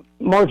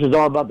March is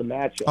all about the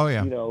matchup. Oh,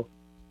 yeah.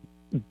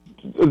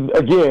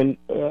 Again,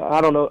 I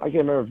don't know, I can't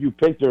remember if you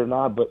picked it or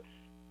not, but,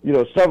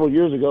 several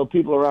years ago,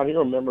 people around here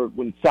remember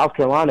when South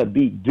Carolina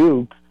beat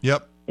Duke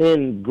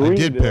in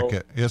Greenville. I did pick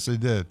it. Yes, I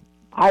did.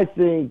 I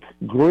think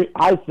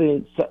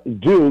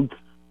Duke,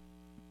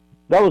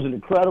 that was an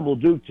incredible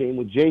Duke team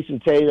with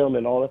Jason Tatum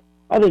and all that.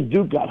 I think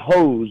Duke got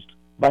hosed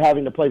by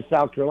having to play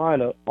South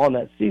Carolina on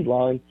that seed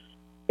line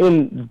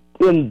in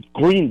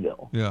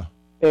Greenville. Yeah.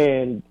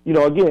 And,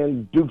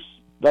 again,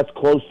 that's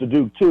close to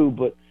Duke too,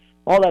 but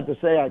all that to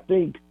say, I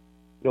think,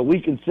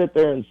 we can sit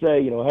there and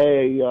say,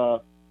 hey,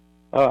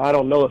 I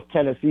don't know if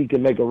Tennessee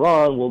can make a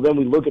run. Well, then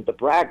we look at the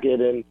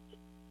bracket and,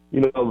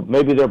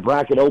 maybe their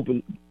bracket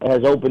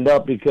has opened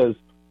up because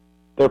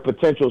their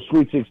potential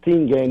Sweet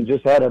 16 game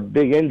just had a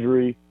big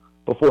injury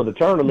before the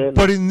tournament.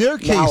 But in their Now,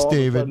 case, all of a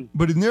David, sudden-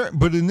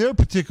 but in their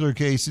particular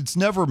case, it's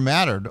never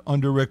mattered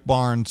under Rick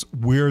Barnes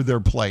where they're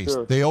placed.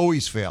 Sure. They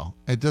always fail.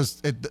 It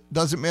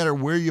doesn't matter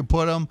where you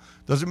put them.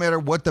 Doesn't matter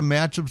what the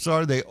matchups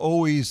are. They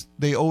always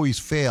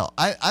fail.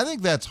 I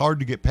think that's hard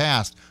to get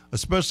past,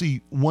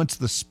 especially once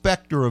the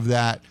specter of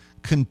that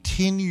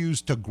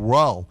continues to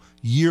grow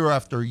year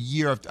after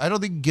year. I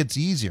don't think it gets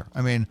easier.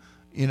 I mean,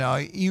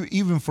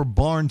 even for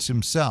Barnes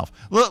himself.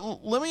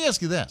 Let me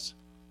ask you this.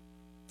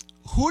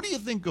 Who do you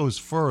think goes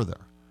further,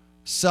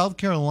 South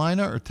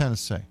Carolina or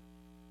Tennessee?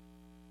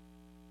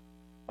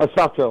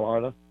 South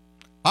Carolina.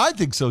 I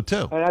think so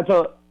too. And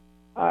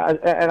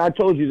I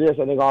told you this,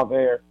 I think, off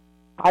air.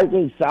 I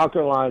think South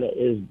Carolina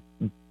is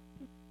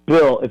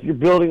built. If you're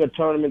building a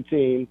tournament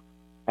team,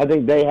 I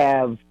think they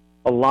have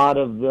a lot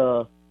of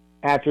the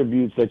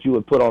attributes that you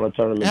would put on a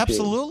tournament team.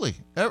 Absolutely.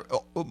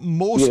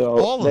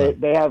 All of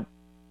them.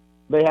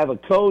 They have a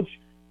coach.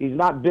 He's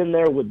not been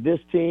there with this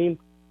team,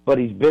 but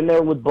he's been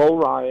there with Bo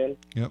Ryan,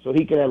 so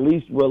he can at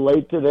least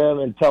relate to them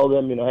and tell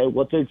them, hey,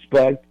 what to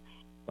expect.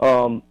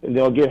 Hadn't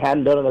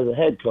done it as a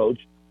head coach.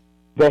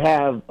 They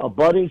have a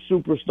budding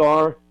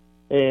superstar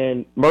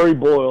in Murray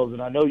Boyles,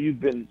 and I know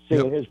you've been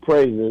singing his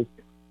praises.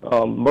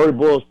 Murray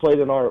Boyles played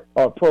in our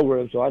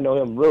program, so I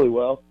know him really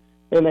well.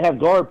 And they have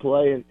guard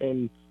play,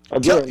 and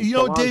again,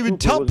 David,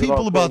 tell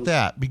people about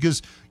that,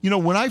 because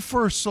when I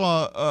first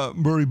saw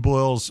Murray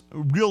Boyles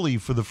really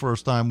for the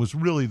first time was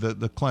really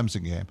the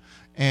Clemson game,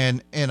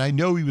 and I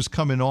know he was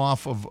coming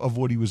off of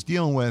what he was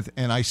dealing with,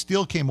 and I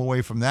still came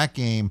away from that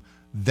game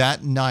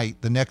that night,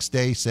 the next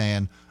day,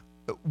 saying,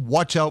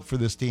 watch out for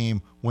this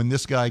team when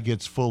this guy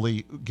gets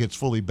fully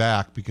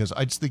back, because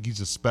I just think he's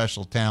a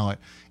special talent,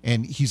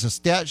 and he's a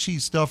stat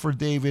sheet stuffer,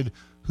 David,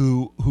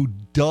 who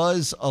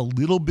does a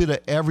little bit of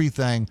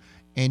everything,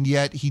 and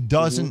yet he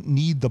doesn't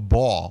need the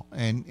ball,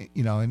 and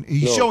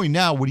he's showing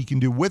now what he can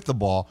do with the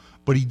ball,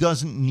 but he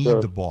doesn't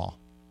need the ball.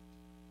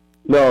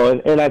 No,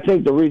 and I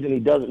think the reason he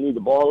doesn't need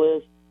the ball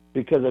is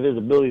because of his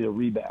ability to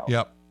rebound.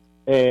 Yep.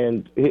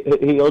 And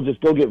he'll just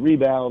go get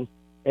rebounds.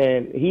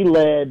 And he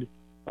led.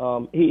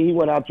 He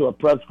went out to a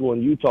prep school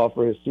in Utah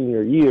for his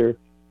senior year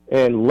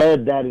and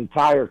led that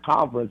entire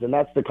conference. And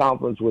that's the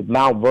conference with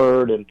Mount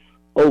Verde and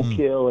Oak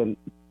Hill. And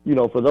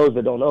for those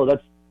that don't know,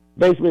 that's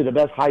basically the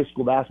best high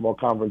school basketball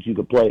conference you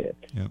could play in.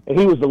 Yep. And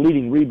he was the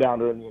leading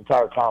rebounder in the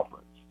entire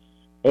conference.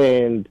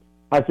 And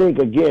I think,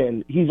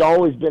 again, he's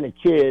always been a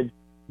kid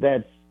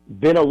that's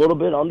been a little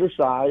bit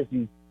undersized.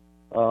 He's,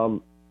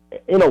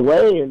 in a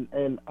way,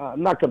 and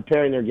I'm not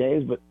comparing their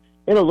games, but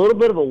in a little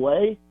bit of a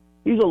way,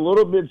 he's a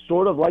little bit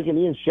sort of like an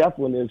Ian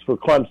Shefflin is for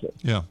Clemson.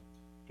 Yeah.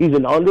 He's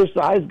an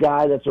undersized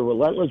guy that's a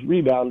relentless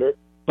rebounder,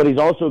 but he's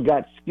also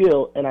got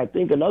skill. And I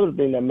think another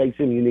thing that makes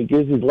him unique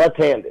is he's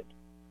left-handed.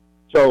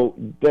 So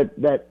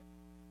that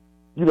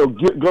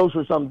goes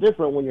for something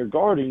different when you're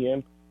guarding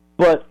him.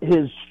 But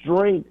his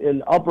strength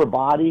in upper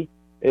body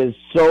it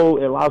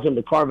allows him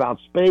to carve out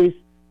space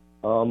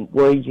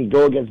where he can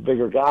go against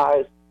bigger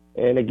guys.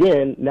 And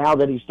again, now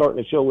that he's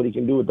starting to show what he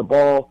can do with the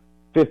ball,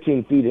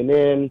 15 feet and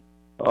in,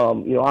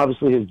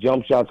 obviously his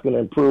jump shot's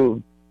going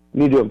to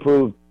need to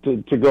improve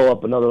to go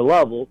up another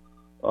level.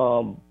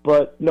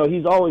 But no,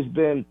 he's always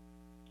been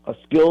a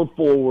skilled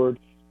forward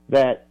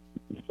that,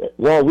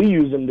 we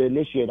use him to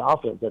initiate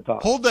offense at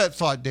times. Hold that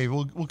thought, Dave.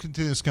 We'll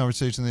continue this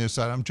conversation on the other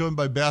side. I'm joined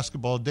by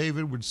Basketball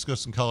David. We're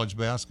discussing college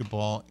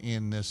basketball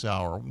in this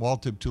hour.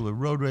 Walt Tula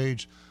Road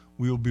Rage.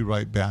 We will be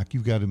right back.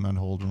 You've got him on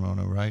hold,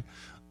 Rono, right?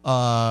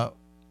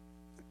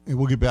 And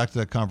we'll get back to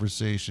that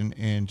conversation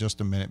in just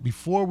a minute.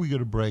 Before we go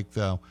to break,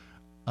 though,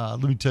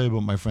 let me tell you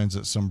about my friends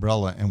at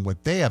Sunbrella and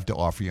what they have to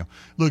offer you.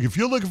 Look, if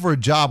you're looking for a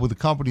job with a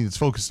company that's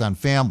focused on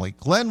family,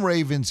 Glen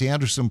Ravens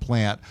Anderson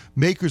Plant,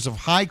 makers of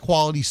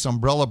high-quality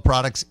Sunbrella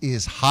products,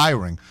 is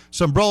hiring.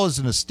 Sunbrella is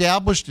an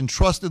established and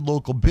trusted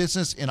local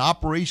business in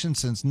operation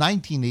since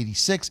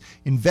 1986,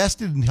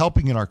 invested in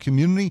helping in our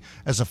community.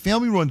 As a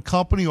family-run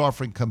company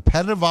offering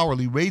competitive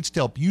hourly rates to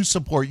help you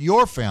support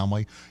your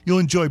family, you'll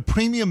enjoy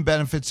premium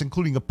benefits,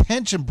 including a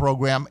pension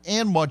program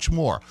and much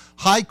more.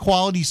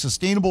 High-quality,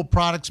 sustainable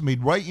products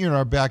made right here in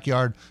our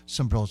backyard.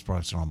 Sunbrella's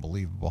products are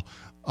unbelievable.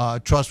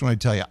 Trust when I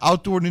tell you.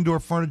 Outdoor and indoor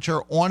furniture,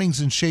 awnings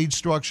and shade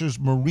structures,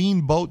 marine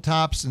boat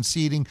tops and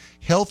seating,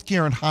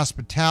 healthcare and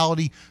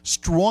hospitality,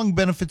 strong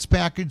benefits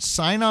package,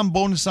 sign-on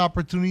bonus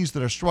opportunities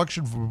that are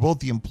structured for both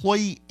the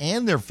employee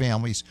and their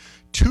families.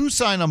 2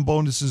 sign-on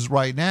bonuses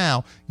right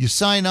now. You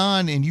sign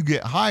on and you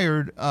get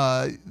hired,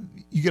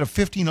 you get a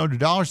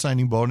 $1,500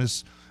 signing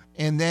bonus.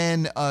 And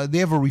then they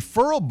have a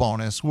referral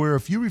bonus where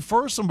if you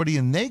refer somebody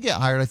and they get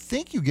hired, I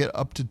think you get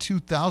up to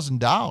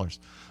 $2,000.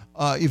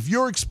 If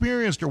you're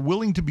experienced or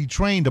willing to be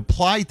trained,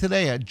 apply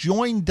today at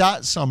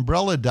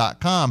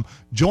join.sunbrella.com.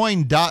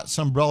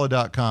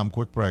 Join.sunbrella.com.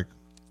 Quick break.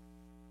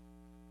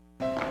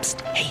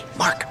 Psst, hey,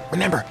 Mark,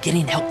 remember,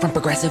 getting help from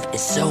Progressive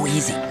is so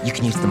easy. You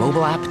can use the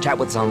mobile app, chat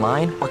with us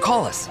online, or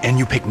call us. And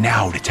you pick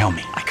now to tell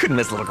me. I couldn't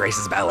miss Little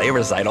Grace's ballet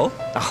recital.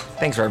 Oh,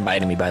 thanks for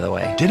inviting me, by the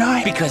way. Did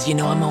I? Because you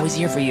know I'm always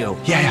here for you.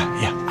 Yeah.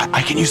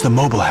 I can use the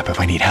mobile app if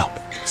I need help.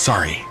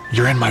 Sorry,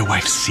 you're in my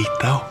wife's seat,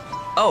 though?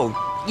 Oh,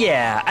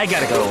 yeah, I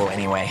gotta go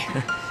anyway.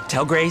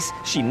 Tell Grace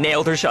she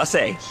nailed her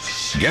chassé.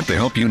 Get the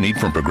help you need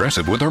from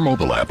Progressive with our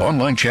mobile app,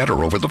 online chat,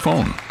 or over the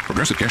phone.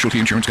 Progressive Casualty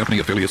Insurance Company,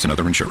 affiliates, and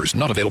other insurers.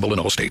 Not available in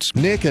all states.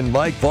 Nick and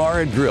Mike Bar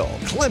and Grill,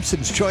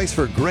 Clemson's choice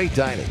for great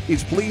dining,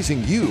 is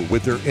pleasing you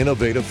with their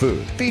innovative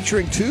food.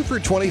 Featuring 2 for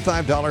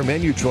 $25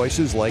 menu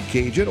choices like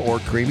Cajun or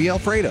Creamy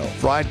Alfredo,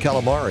 fried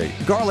calamari,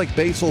 garlic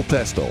basil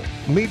pesto,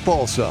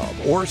 meatball sub,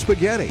 or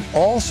spaghetti.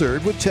 All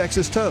served with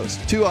Texas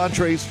toast. 2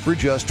 entrees for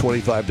just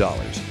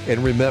 $25.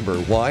 And remember,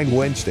 Wine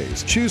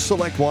Wednesdays. Choose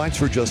select wines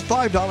for just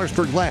 $5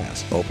 per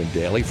glass. Open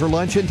daily for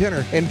lunch and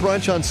dinner and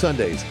brunch on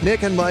Sundays.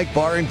 Nick and Mike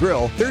Bar and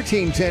Grill,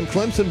 1310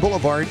 Clemson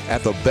Boulevard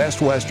at the Best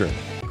Western.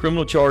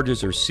 Criminal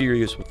charges are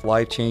serious with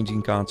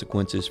life-changing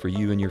consequences for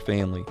you and your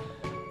family.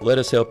 Let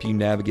us help you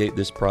navigate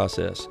this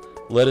process.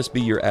 Let us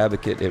be your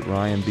advocate at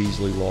Ryan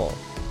Beasley Law.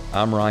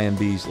 I'm Ryan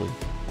Beasley.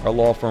 Our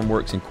law firm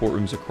works in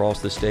courtrooms across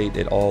the state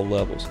at all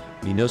levels,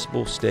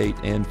 municipal, state,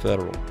 and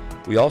federal.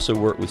 We also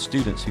work with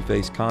students who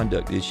face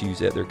conduct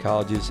issues at their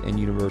colleges and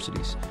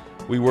universities.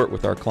 We work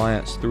with our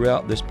clients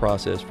throughout this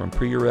process, from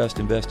pre-arrest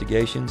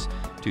investigations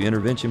to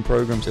intervention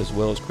programs as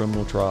well as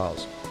criminal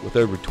trials. With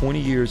over 20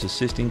 years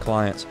assisting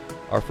clients,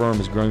 our firm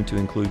has grown to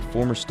include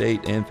former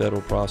state and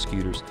federal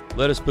prosecutors.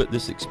 Let us put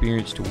this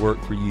experience to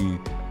work for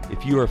you.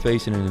 If you are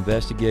facing an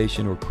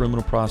investigation or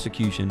criminal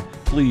prosecution,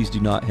 please do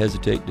not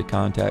hesitate to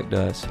contact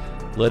us.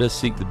 Let us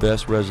seek the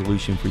best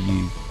resolution for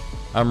you.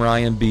 I'm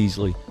Ryan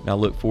Beasley, and I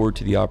look forward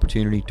to the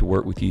opportunity to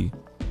work with you.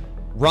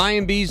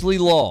 Ryan Beasley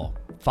Law.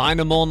 Find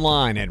them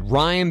online at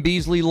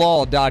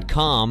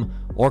ryanbeasleylaw.com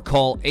or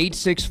call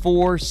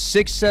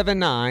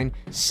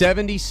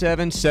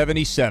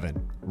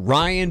 864-679-7777.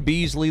 Ryan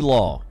Beasley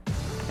Law.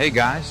 Hey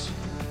guys,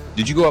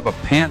 did you go up a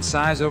pant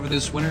size over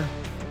this winter?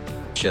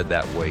 Shed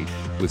that weight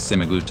with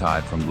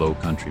semaglutide from Low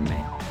Country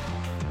Mail.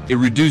 It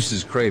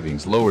reduces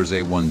cravings, lowers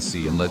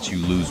A1C, and lets you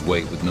lose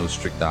weight with no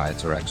strict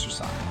diets or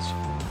exercise.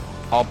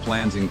 All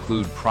plans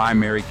include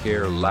primary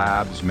care,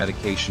 labs,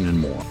 medication, and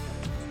more.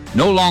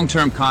 No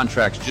long-term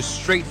contracts,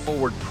 just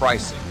straightforward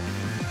pricing.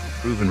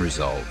 Proven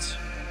results.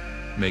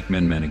 Make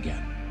men men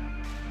again.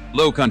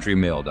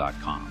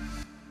 LowCountryMail.com.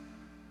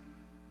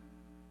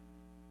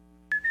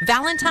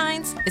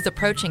 Valentine's is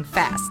approaching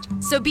fast,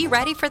 so be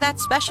ready for that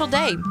special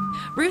day.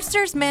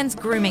 Rooster's Men's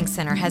Grooming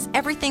Center has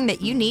everything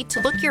that you need to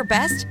look your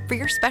best for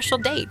your special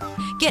date.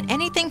 Get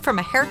anything from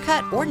a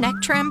haircut or neck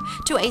trim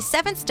to a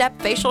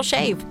 7-step facial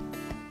shave.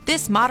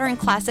 This modern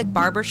classic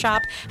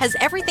barbershop has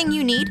everything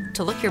you need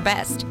to look your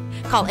best.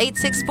 Call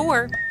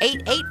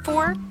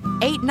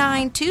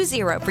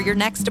 864-884-8920 for your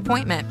next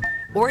appointment,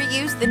 or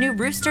use the new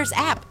Roosters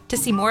app to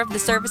see more of the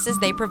services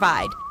they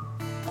provide.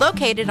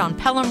 Located on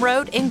Pelham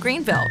Road in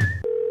Greenville.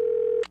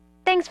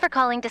 Thanks for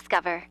calling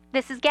Discover.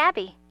 This is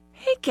Gabby.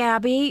 Hey,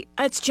 Gabby.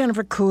 It's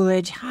Jennifer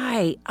Coolidge.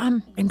 Hi.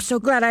 I'm so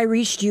glad I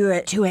reached you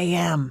at 2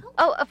 a.m.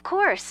 Oh, of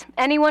course.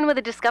 Anyone with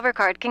a Discover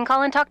card can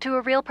call and talk to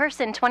a real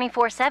person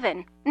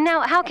 24/7. Now,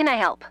 how can I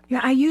help?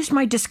 Yeah, I used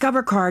my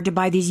Discover card to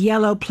buy these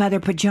yellow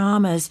pleather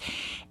pajamas,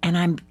 and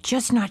I'm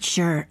just not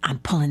sure I'm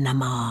pulling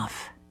them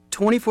off.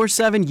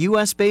 24/7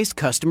 U.S.-based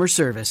customer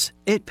service.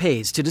 It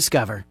pays to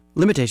Discover.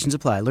 Limitations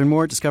apply. Learn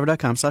more at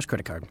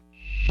discover.com/creditcard.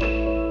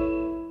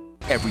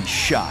 Every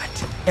shot,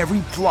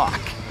 every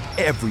block,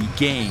 every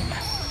game.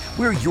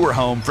 We're your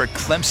home for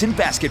Clemson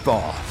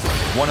basketball.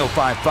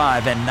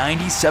 105.5 and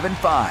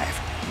 97.5.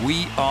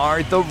 We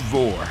are The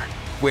Roar,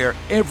 where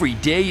every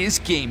day is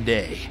game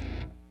day.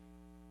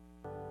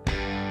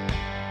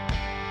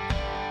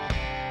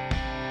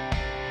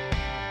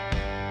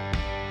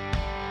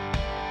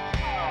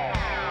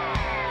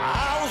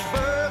 I was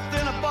birthed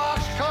in a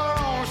boxcar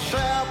on a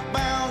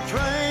southbound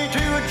train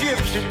to a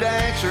gypsy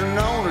dancer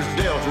known as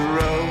Delta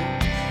Road.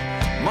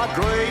 My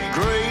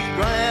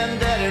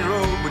great-great-granddaddy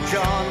rode with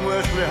John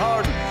Wesley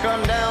Hardin,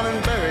 gunned down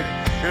and buried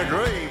in a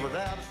grave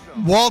without a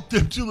stone.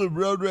 Welcome to the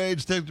Road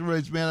Rage, Take the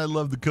Race, man. I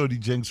love the Cody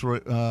Jinks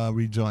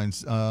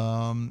rejoins.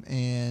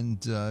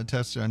 Another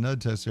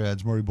tester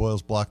adds Murray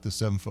Boyles blocked the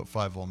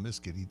 7'5" Ole Miss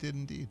kid. He did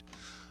indeed.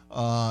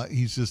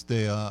 He's just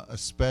a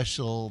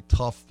special,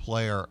 tough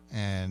player,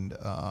 and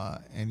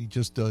he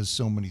just does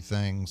so many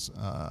things.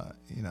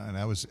 And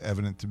that was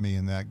evident to me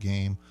in that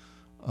game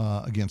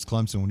against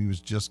Clemson when he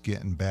was just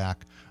getting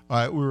back. All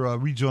right, we're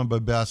rejoined by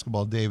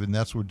Basketball David, and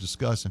that's what we're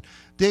discussing.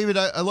 David,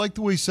 I like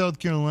the way South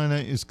Carolina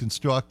is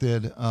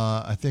constructed.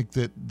 I think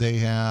that they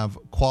have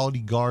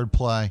quality guard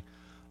play.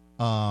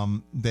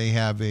 They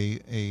have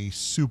a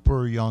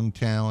super young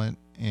talent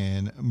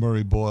in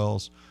Murray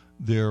Boyles.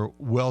 They're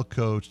well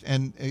coached.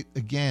 And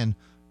again,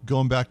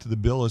 going back to the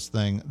Billis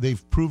thing,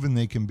 they've proven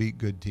they can beat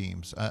good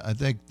teams. I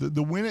think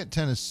the win at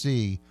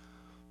Tennessee,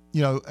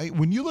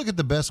 when you look at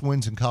the best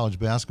wins in college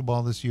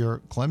basketball this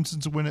year,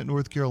 Clemson's win at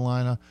North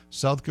Carolina,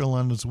 South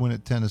Carolina's win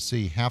at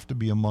Tennessee have to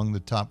be among the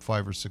top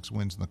 5 or 6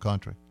 wins in the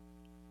country.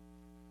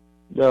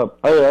 Yeah,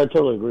 I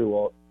totally agree,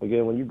 Walt.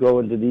 Again, when you go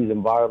into these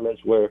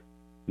environments where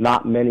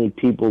not many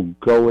people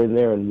go in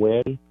there and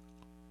win,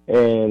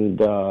 and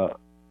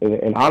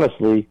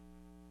honestly,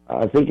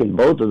 I think in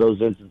both of those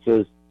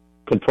instances,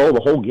 control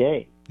the whole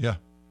game. Yeah.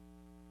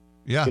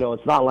 Yeah. You know,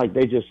 it's not like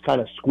they just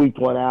kind of squeaked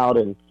one out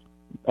and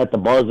at the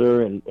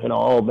buzzer and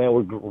oh man,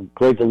 we're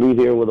great to leave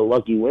here with a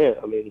lucky win.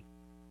 I mean,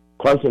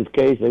 Clemson's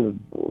case, they were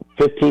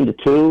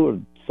 15-2 or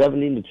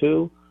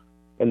 17-2,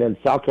 and then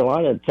South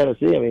Carolina and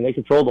Tennessee. I mean, they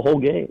controlled the whole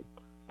game.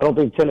 I don't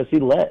think Tennessee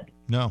led.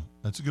 No,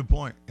 that's a good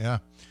point. Yeah,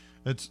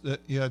 it's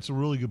a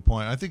really good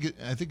point. I think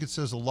it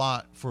says a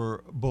lot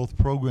for both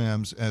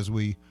programs as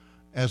we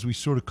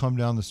sort of come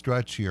down the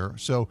stretch here.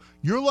 So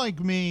you're like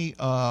me.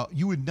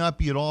 You would not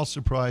be at all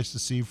surprised to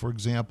see, for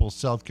example,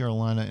 South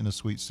Carolina in a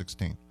Sweet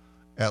 16,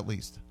 at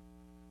least.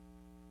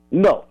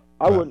 No,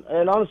 I wouldn't.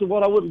 And honestly,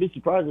 I wouldn't be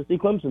surprised to see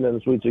Clemson in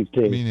the Sweet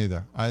 16. Me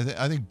neither.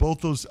 I think both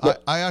those. Yeah.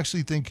 I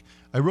actually think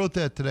I wrote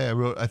that today.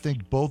 I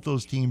think both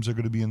those teams are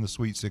going to be in the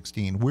Sweet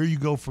 16. Where you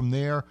go from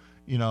there,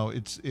 you know,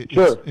 it's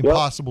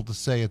impossible to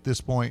say at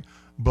this point.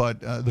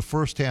 But the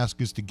first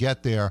task is to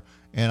get there,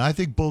 and I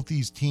think both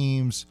these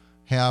teams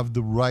have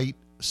the right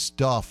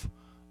stuff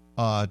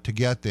to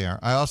get there.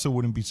 I also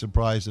wouldn't be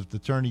surprised if the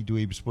Tourney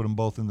dweebs put them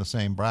both in the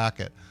same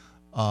bracket.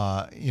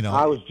 You know,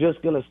 I was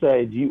just going to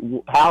say,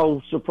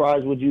 how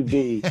surprised would you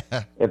be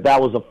if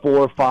that was a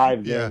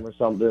 4-5 game or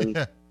something,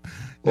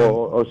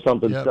 or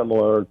something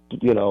similar?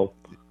 You know,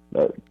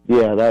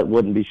 that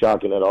wouldn't be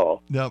shocking at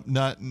all. No,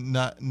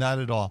 not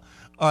at all.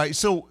 All right,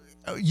 so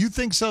you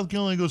think South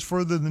Carolina goes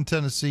further than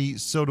Tennessee?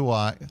 So do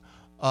I.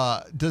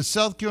 Does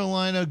South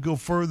Carolina go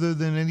further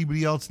than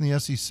anybody else in the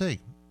SEC?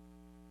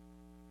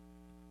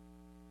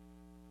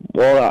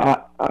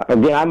 Well,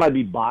 I might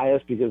be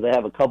biased because they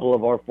have a couple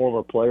of our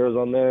former players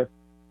on there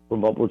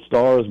from Upward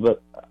Stars,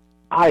 but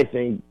I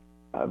think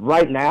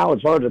right now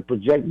it's hard to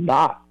project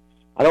not.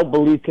 I don't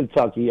believe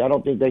Kentucky. I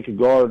don't think they could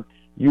guard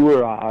you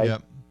or I.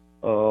 Yep.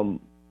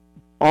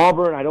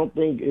 Auburn, I don't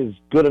think is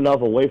good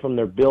enough away from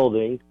their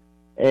building,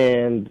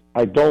 and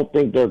I don't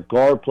think their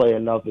guard play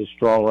enough is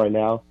strong right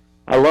now.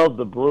 I love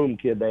the Broom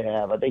kid they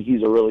have. I think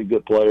he's a really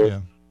good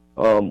player. Yeah.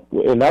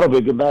 And that'll be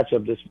a good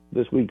matchup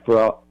this week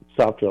for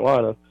South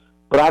Carolina.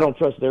 But I don't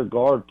trust their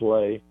guard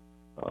play,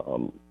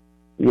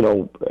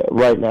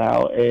 right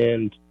now.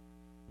 And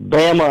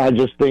Bama, I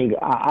just think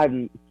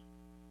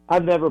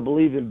I've never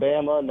believed in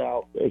Bama.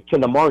 Now,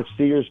 can the Mark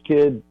Sears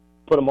kid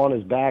put him on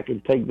his back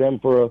and take them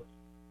for a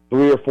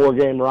 3 or 4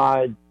 game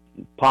ride?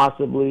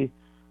 Possibly.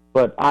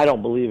 But I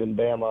don't believe in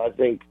Bama. I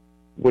think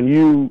when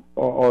you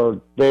are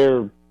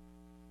there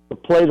to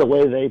play the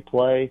way they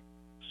play,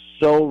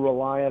 so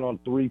reliant on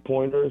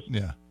 3-pointers,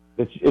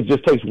 it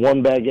just takes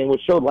one bad game,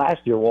 which showed last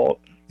year, Walt.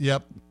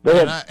 Yep. They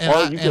had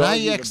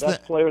the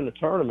best player in the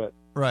tournament.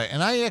 Right,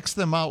 and I X'd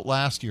them out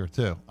last year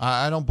too.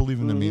 I don't believe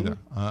in them either.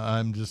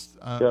 I just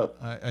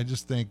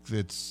think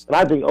it's. And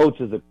I think Oates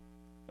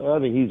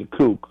he's a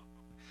kook.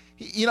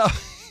 You know,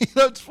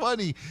 it's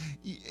funny.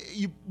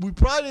 We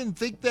probably didn't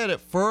think that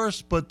at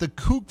first, but the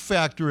kook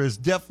factor has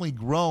definitely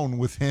grown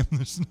with him.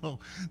 There's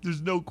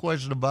no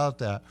question about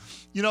that.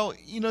 You know,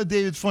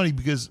 Dave. It's funny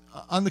because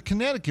on the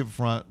Connecticut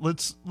front,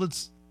 let's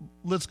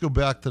go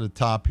back to the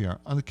top here.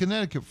 On the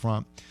Connecticut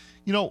front,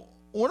 you know,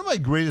 one of my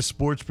greatest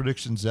sports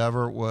predictions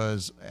ever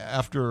was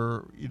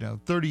after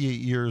 38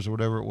 years or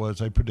whatever it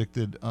was, I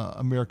predicted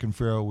American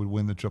Pharoah would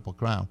win the Triple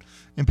Crown,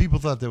 and people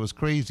thought that was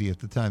crazy at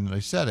the time that I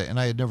said it, and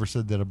I had never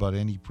said that about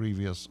any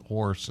previous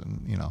horse,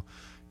 and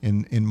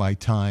in my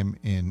time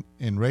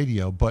in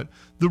radio. But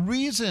the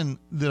reason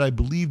that I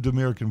believed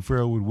American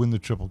Pharoah would win the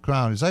Triple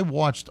Crown is I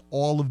watched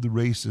all of the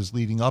races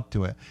leading up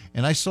to it,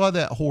 and I saw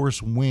that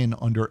horse win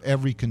under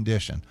every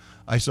condition.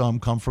 I saw him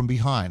come from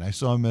behind. I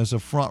saw him as a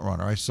front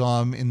runner. I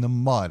saw him in the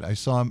mud. I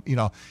saw him,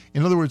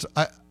 in other words,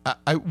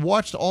 I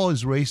watched all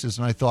his races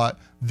and I thought,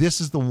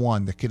 this is the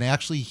one that can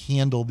actually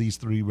handle these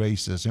 3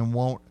 races and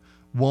won't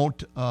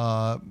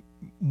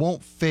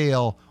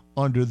fail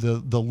under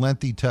the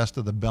lengthy test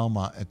of the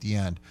Belmont at the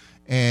end.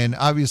 And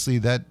obviously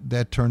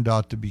that turned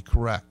out to be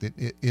correct.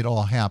 It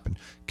all happened.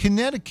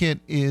 Connecticut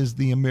is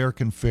the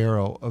American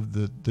Pharoah of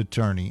the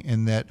tourney,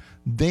 in that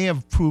they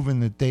have proven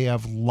that they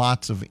have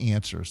lots of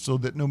answers, so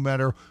that no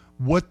matter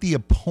what the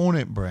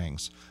opponent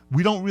brings,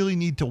 we don't really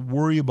need to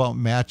worry about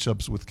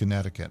matchups with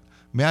Connecticut.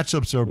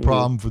 Matchups are a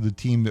problem for the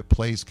team that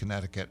plays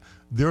Connecticut.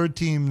 They're a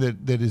team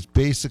that is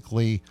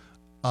basically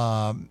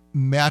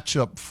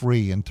matchup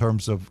free in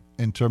terms of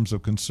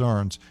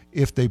concerns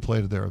if they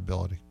play to their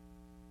ability.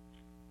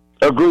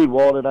 Agreed,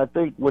 Walden. I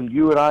think when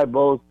you and I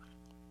both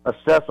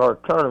assess our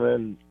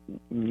tournament,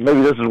 maybe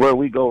this is where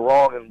we go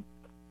wrong, and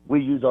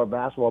we use our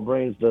basketball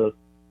brains to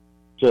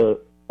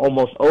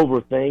almost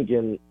overthink,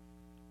 and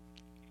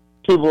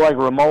people like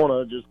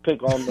Ramona just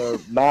pick on their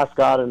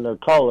mascot and their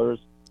colors,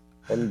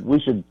 and we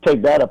should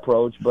take that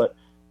approach. But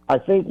I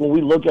think when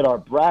we look at our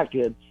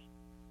brackets,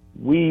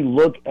 we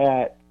look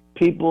at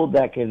people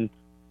that can,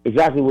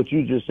 exactly what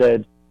you just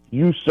said,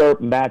 usurp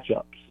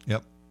matchups.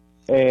 Yep.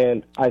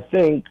 And I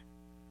think,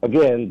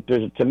 again,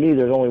 there's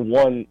only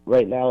one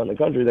right now in the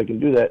country that can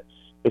do that.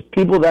 It's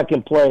people that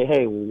can play,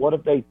 hey, what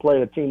if they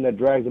play a team that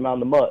drags them out in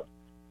the mud?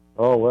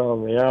 Oh,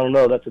 well, I don't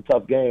know. That's a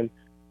tough game.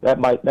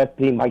 That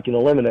team might can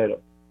eliminate them.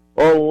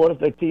 Oh, what if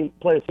they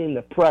play a team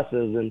that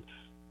presses and,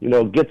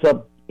 gets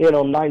up in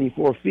on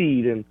 94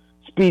 feet and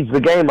speeds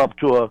the game up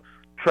to a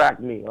track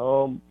meet. I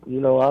don't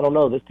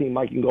know. This team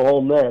might can go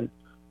home then,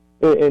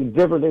 and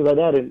different things like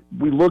that. And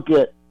we look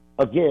at,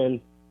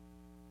 again,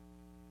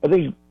 I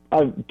think,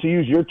 to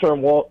use your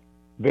term, Walt,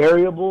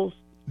 variables.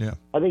 Yeah.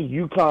 I think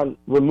UConn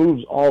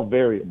removes all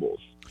variables.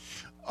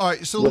 All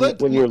right, so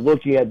when you're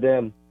looking at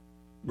them,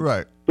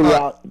 right,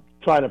 throughout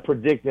trying to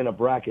predict in a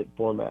bracket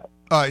format.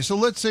 All right, so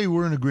let's say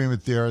we're in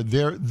agreement there.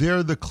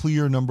 They're the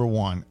clear number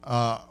one.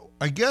 I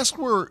guess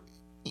I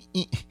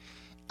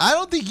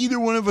don't think either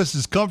one of us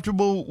is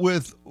comfortable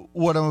with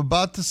what I'm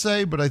about to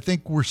say, but I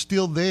think we're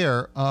still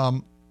there.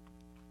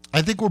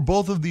 I think we're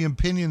both of the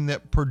opinion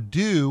that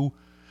Purdue.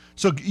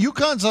 So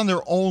UConn's on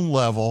their own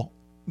level.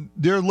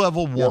 They're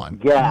level one.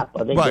 Gap.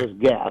 I think there's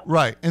gap.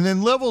 Right. And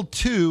then level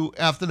two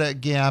after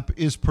that gap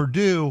is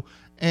Purdue.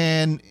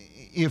 And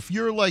if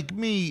you're like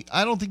me,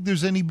 I don't think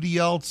there's anybody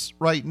else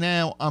right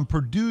now on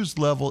Purdue's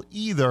level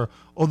either,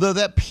 although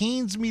that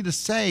pains me to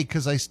say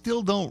because I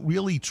still don't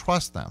really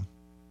trust them.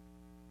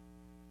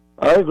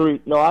 I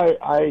agree. No,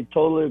 I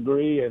totally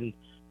agree. And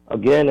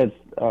again, it's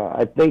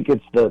I think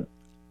it's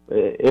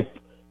if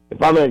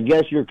I'm going to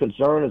guess your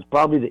concern, it's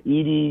probably the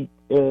Edey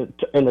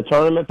in the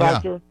tournament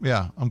factor.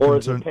 Yeah, I'm or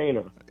concerned.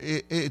 Is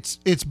it Painter?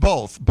 It's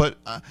both. But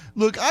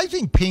look, I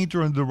think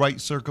Painter in the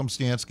right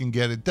circumstance can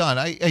get it done.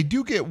 I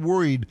do get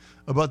worried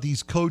about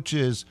these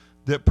coaches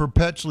that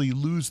perpetually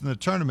lose in the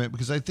tournament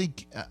because I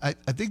think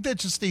that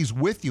just stays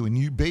with you and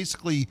you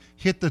basically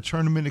hit the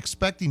tournament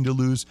expecting to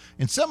lose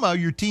and somehow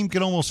your team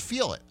can almost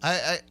feel it.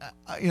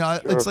 Sure.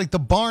 It's like the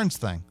Barnes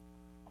thing.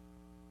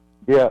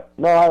 Yeah,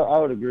 no, I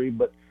would agree,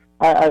 but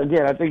I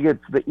think it's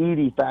the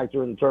Edey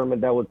factor in the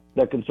tournament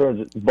that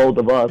concerns both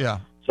of us. Yeah.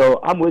 So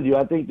I'm with you.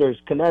 I think there's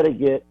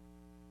Connecticut,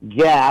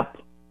 Gap,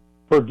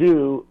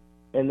 Purdue,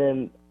 and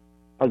then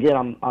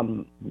again,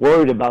 I'm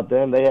worried about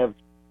them. They have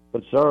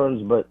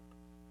concerns, but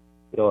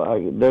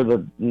they're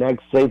the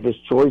next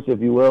safest choice,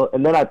 if you will.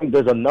 And then I think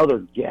there's another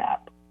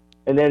gap,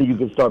 and then you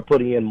can start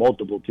putting in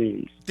multiple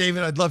teams.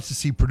 David, I'd love to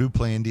see Purdue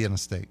play Indiana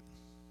State.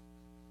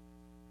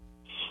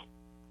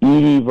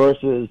 Edey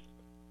versus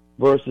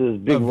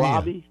Big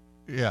Robbie.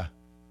 Yeah.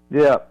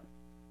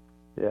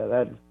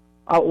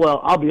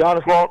 I'll be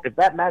honest, Walt, if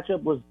that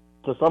matchup was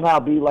to somehow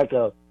be like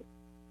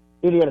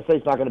Indiana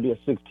State's not going to be a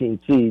 16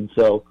 seed,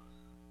 so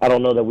I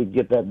don't know that we'd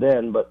get that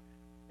then. But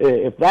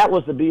if that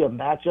was to be a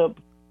matchup,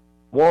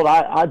 Walt,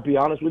 I'd be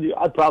honest with you,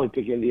 I'd probably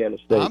pick Indiana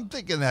State. I'm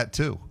thinking that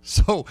too.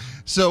 So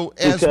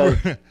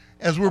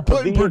as we're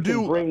putting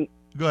Purdue,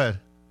 go ahead.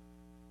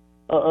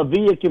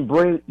 Avia can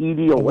bring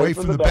Edey away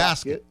from the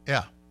basket.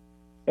 Yeah.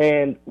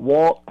 And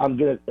Walt, I'm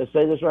going to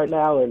say this right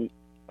now, and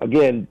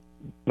again,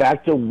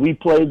 back to we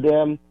played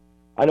them.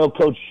 I know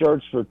Coach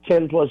Schertz for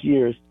 10-plus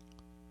years,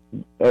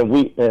 and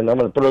I'm going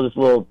to throw this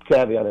little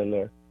caveat in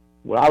there.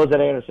 When I was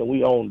at Anderson,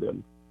 we owned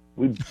them.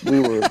 We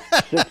were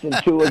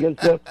 6-2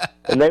 against them,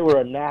 and they were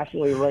a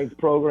nationally ranked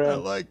program. I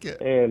like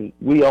it. And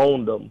we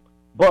owned them.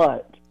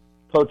 But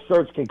Coach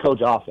Schertz can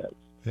coach offense.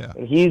 Yeah.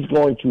 And he's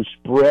going to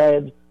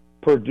spread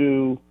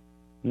Purdue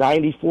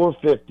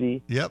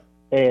 94-50. Yep.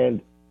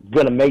 And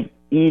going to make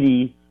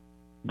Edey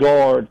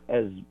guard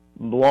as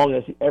long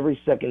as every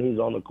second he's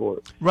on the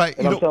court. Right.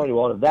 And I'm telling you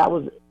all, if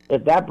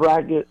that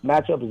bracket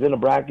matchup is in a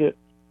bracket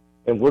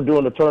and we're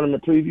doing a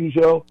tournament preview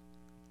show,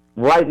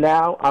 right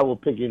now I will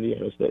pick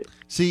Indiana State.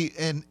 See,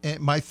 and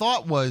my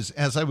thought was,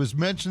 as I was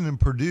mentioning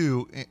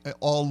Purdue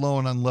all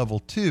alone on level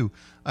 2,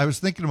 I was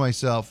thinking to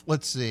myself,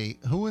 let's see,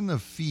 who in the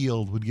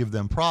field would give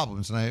them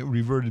problems? And I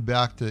reverted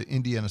back to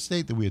Indiana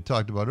State that we had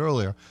talked about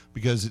earlier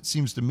because it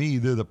seems to me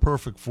they're the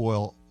perfect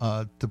foil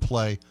to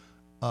play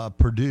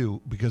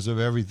Purdue because of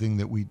everything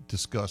that we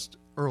discussed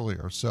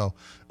earlier. So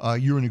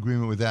you're in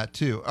agreement with that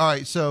too. All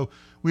right, so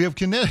we have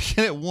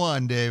Connecticut at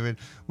 1, David.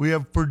 We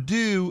have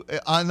Purdue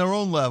on their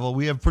own level.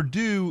 We have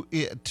Purdue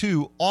at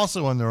 2,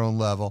 also on their own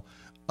level,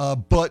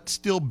 but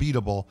still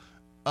beatable.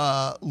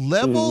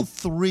 Level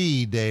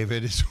 3,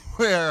 David, is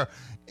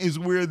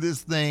where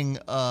this thing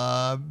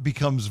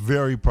becomes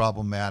very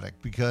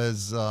problematic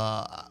because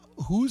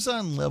who's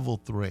on level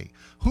 3?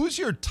 Who's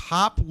your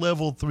top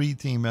level 3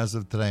 team as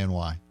of today and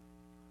why?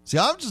 See,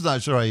 I'm just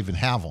not sure I even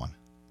have one.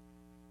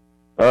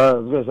 I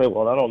was going to say,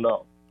 well, I don't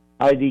know.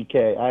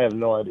 IDK, I have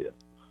no idea.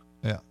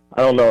 Yeah.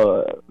 I don't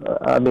know.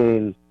 I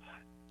mean,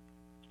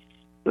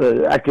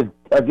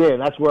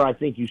 that's where I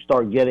think you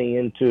start getting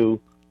into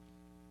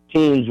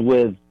teams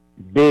with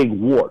big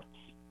warts.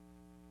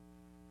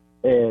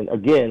 And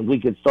again,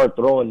 we could start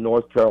throwing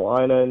North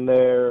Carolina in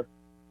there,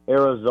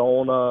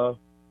 Arizona,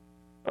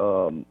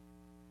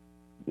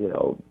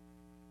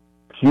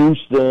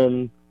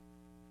 Houston,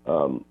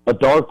 a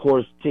dark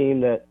horse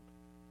team that,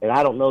 and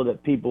I don't know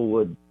that people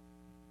would,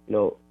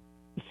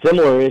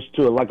 similar-ish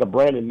to like a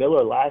Brandon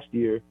Miller last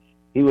year,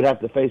 he would have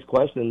to face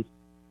questions.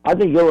 I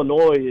think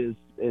Illinois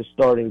is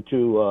starting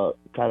to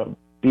kind of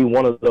be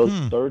one of those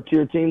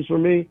third-tier teams for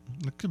me,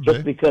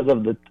 just because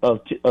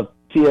of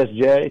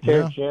TSJ,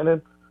 Terrence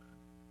Shannon.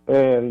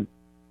 And,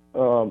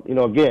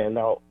 again,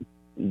 now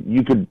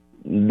you could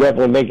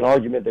definitely make an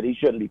argument that he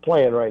shouldn't be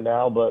playing right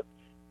now, but,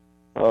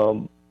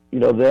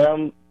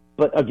 them,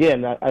 But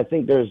again, I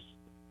think there's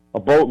a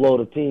boatload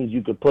of teams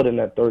you could put in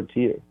that third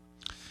tier.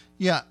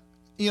 Yeah,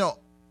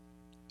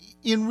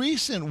 in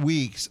recent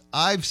weeks,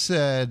 I've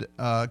said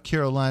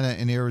Carolina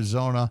and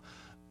Arizona.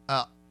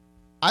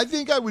 I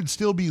think I would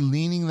still be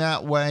leaning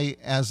that way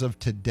as of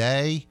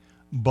today,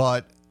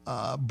 but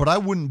I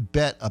wouldn't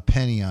bet a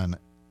penny on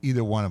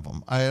either one of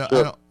them.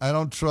 I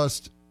don't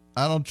trust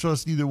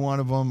either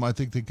one of them. I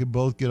think they could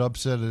both get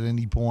upset at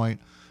any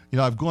point.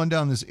 I've gone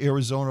down this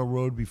Arizona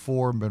road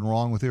before and been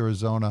wrong with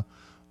Arizona.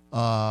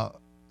 I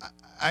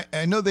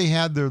know they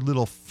had their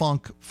little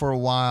funk for a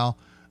while.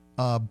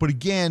 But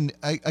again,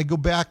 I go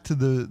back to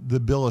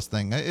the Billis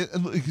thing.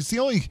 It's the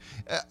only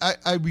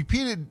I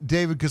repeat it,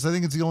 David, because I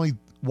think it's the only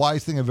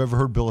wise thing I've ever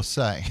heard Billis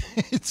say.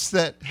 it's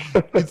that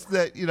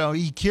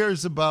he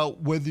cares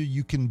about whether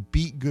you can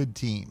beat good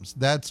teams.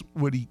 That's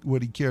what he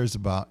cares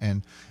about.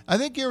 And I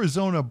think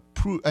Arizona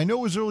I know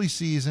it was early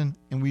season,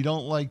 and we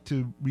don't like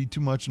to read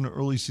too much into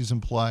early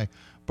season play,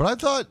 but I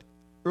thought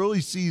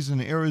early season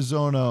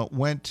Arizona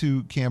went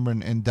to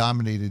Cameron and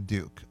dominated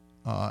Duke,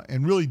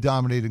 and really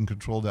dominated and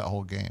controlled that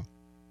whole game.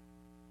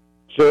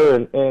 Sure,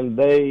 and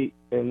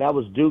that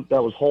was Duke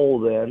that was whole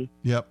then.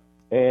 Yep.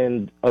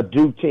 And a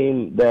Duke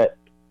team that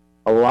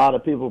a lot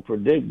of people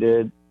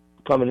predicted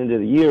coming into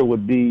the year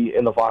would be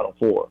in the Final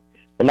Four.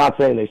 I'm not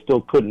saying they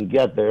still couldn't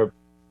get there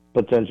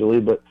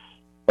potentially, but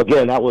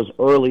again, that was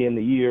early in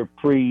the year,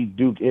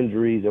 pre-Duke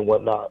injuries and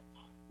whatnot.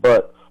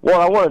 But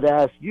I wanted to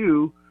ask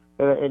you,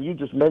 and you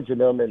just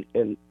mentioned them, and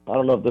I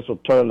don't know if this will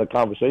turn the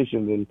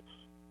conversation,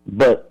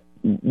 but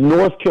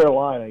North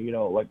Carolina,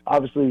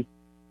 obviously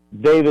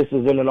Davis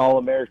is in an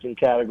All-American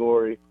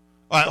category.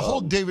 All right,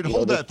 hold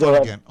that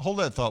thought again. Hold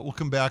that thought. We'll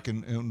come back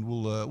and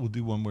we'll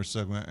do one more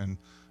segment and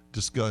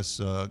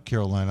discuss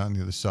Carolina on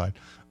the other side.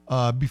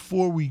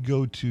 Before we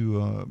go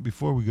to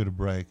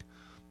break,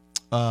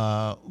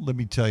 let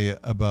me tell you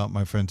about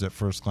my friends at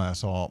First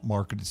Class Hall.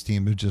 Mark and his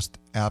team are just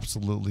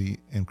absolutely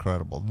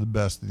incredible, the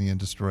best in the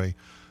industry.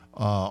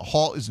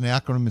 Hall is an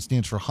acronym. It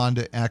stands for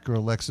Honda,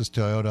 Acura, Lexus,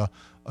 Toyota.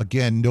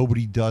 Again,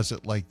 nobody does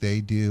it like they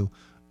do.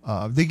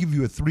 They give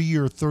you a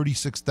 3-year,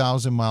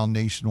 36,000-mile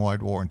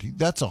nationwide warranty.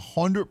 That's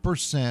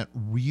 100%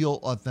 real,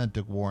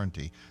 authentic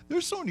warranty.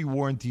 There's so many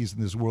warranties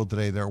in this world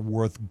today that are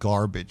worth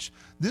garbage.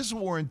 This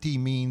warranty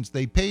means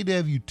they pay to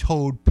have you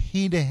towed,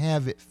 pay to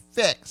have it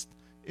fixed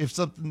if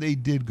something they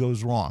did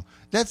goes wrong.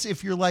 That's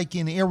if you're like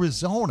in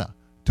Arizona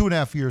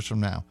 2.5 years from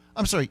now.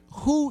 I'm sorry,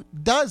 who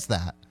does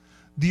that?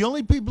 The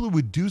only people who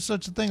would do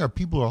such a thing are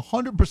people who are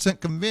 100%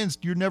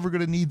 convinced you're never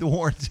going to need the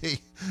warranty,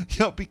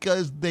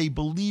 because they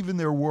believe in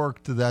their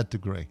work to that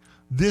degree.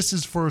 This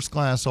is First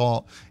Class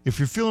Hall. If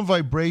you're feeling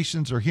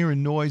vibrations or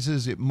hearing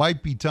noises, it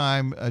might be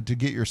time to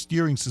get your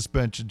steering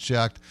suspension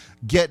checked.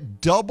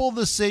 Get double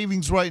the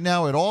savings right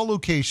now at all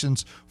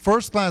locations.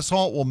 First Class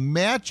Hall will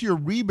match your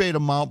rebate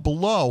amount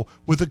below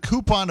with a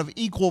coupon of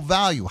equal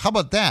value. How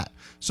about that?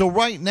 So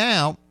right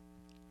now,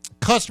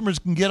 customers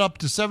can get up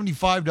to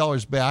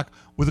 $75 back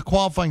with a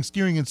qualifying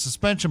steering and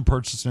suspension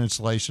purchase and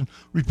installation.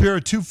 Repair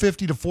a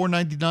 $250 to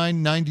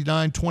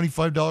 $499.99,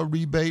 $25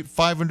 rebate,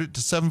 $500 to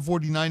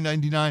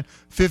 $749.99,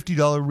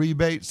 $50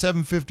 rebate,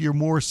 $750 or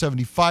more,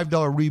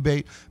 $75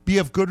 rebate.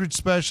 BF Goodrich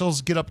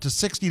specials get up to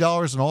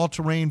 $60 on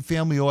all-terrain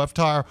family OF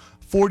tire,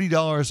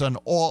 $40 on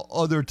all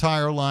other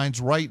tire lines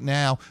right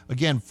now.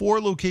 Again,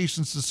 4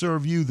 locations to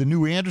serve you. The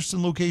new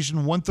Anderson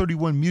location,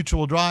 131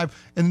 Mutual Drive,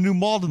 and the new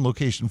Malden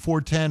location,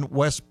 410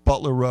 West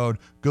Butler Road.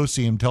 Go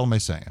see him. Tell him I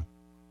sang him.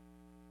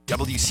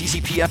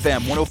 WCCP-FM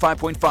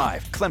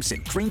 105.5,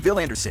 Clemson, Greenville,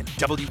 Anderson.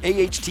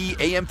 WAHT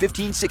AM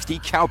 1560,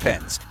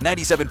 Cowpens.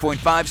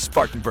 97.5,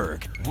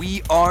 Spartanburg.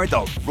 We are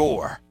the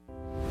Roar.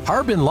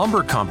 Harbin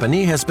Lumber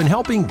Company has been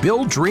helping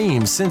build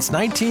dreams since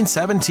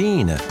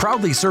 1917,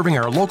 proudly serving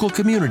our local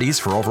communities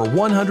for over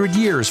 100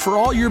 years for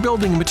all your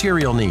building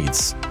material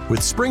needs.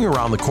 With spring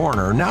around the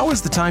corner, now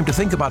is the time to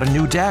think about a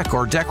new deck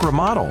or deck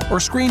remodel or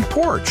screened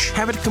porch.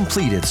 Have it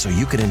completed so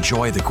you can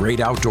enjoy the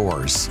great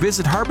outdoors.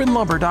 Visit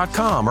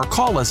harbinlumber.com or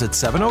call us at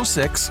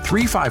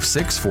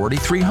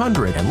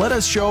 706-356-4300 and let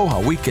us show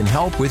how we can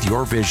help with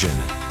your vision.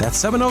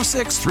 That's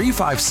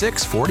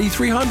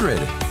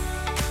 706-356-4300.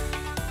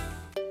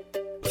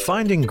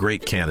 Finding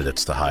great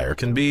candidates to hire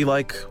can be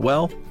like,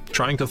 well,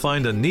 trying to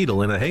find a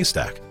needle in a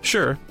haystack.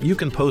 Sure, you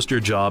can post your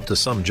job to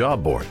some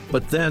job board,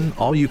 but then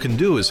all you can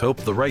do is hope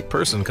the right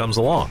person comes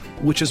along,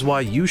 which is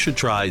why you should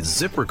try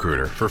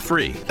ZipRecruiter for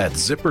free at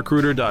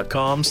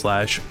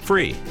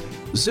ziprecruiter.com/free.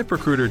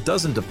 ZipRecruiter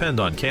doesn't depend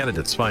on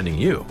candidates finding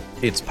you.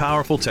 Its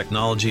powerful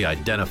technology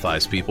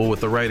identifies people with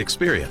the right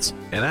experience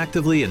and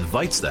actively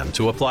invites them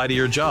to apply to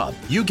your job.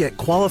 You get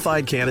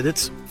qualified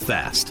candidates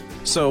fast.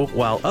 So,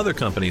 while other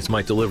companies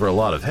might deliver a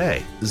lot of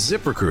hay,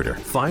 ZipRecruiter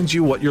finds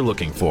you what you're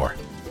looking for.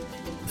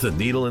 The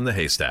needle in the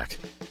haystack.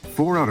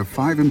 4 out of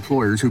 5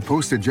 employers who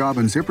post a job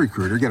on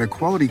ZipRecruiter get a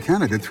quality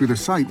candidate through the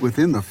site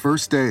within the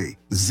first day.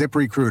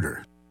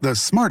 ZipRecruiter, the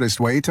smartest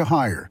way to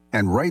hire.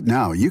 And right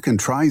now, you can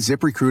try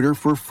ZipRecruiter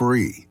for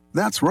free.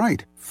 That's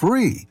right,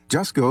 free.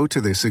 Just go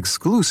to this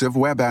exclusive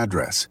web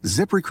address,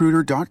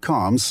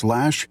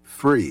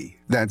 ZipRecruiter.com/free.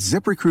 That's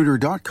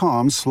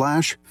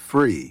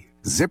ZipRecruiter.com/free.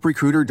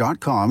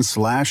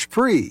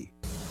 ZipRecruiter.com/free.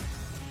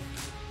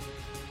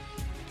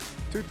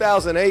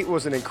 2008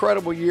 was an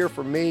incredible year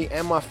for me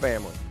and my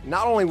family.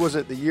 Not only was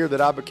it the year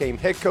that I became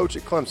head coach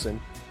at Clemson,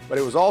 but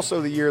it was also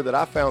the year that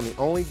I found the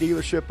only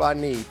dealership I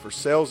need for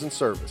sales and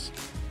service.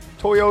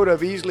 Toyota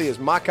of Easley is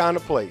my kind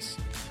of place.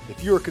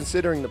 If you are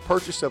considering the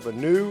purchase of a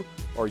new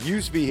or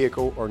used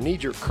vehicle or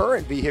need your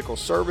current vehicle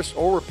serviced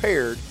or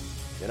repaired,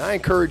 then I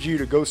encourage you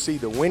to go see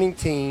the winning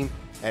team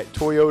at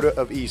Toyota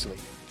of Easley.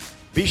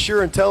 Be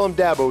sure and tell them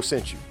Dabo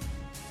sent you.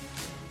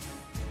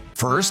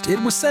 First,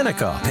 it was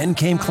Seneca, then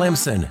came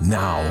Clemson.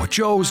 Now,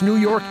 Joe's New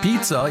York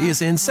Pizza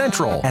is in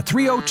Central at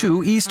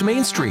 302 East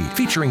Main Street,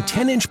 featuring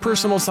 10-inch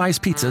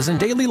personal-sized pizzas and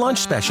daily lunch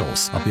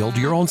specials, a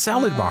build-your-own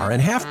salad bar,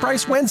 and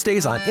half-price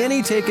Wednesdays on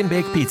any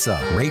take-and-bake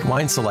pizza. Great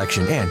wine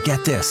selection, and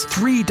get this,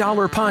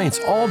 $3 pints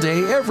all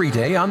day, every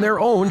day on their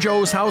own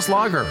Joe's House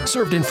Lager,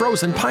 served in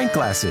frozen pint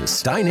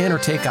glasses. Dine in or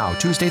take out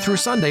Tuesday through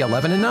Sunday,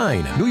 11 and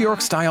 9. New York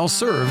style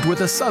served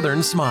with a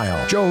southern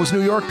smile. Joe's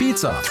New York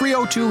Pizza,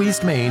 302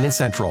 East Main in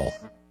Central.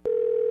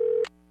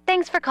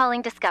 Thanks for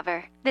calling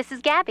Discover. This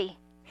is Gabby.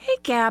 Hey,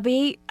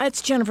 Gabby.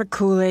 It's Jennifer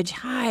Coolidge.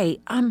 Hi.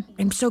 I'm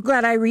so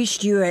glad I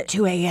reached you at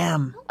 2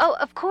 a.m. Oh,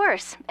 of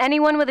course.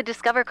 Anyone with a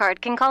Discover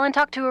card can call and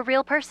talk to a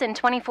real person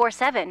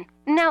 24/7.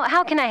 Now,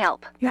 how can I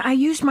help? Yeah, I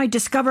used my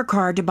Discover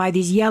card to buy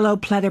these yellow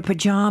pleather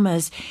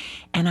pajamas,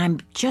 and I'm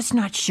just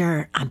not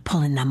sure I'm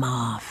pulling them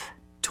off.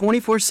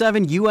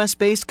 24/7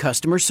 U.S.-based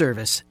customer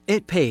service.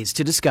 It pays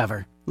to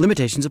Discover.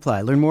 Limitations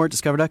apply. Learn more at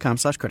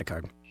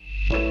discover.com/creditcard.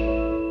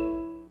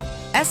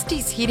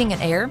 Estes Heating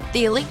and Air,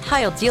 the elite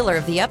tile dealer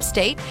of the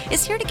upstate,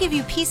 is here to give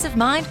you peace of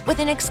mind with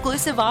an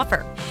exclusive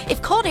offer.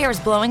 If cold air is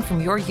blowing from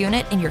your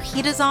unit and your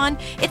heat is on,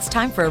 it's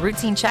time for a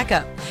routine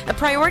checkup. A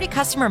priority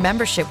customer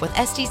membership with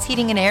Estes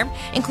Heating and Air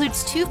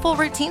includes 2 full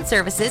routine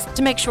services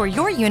to make sure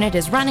your unit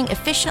is running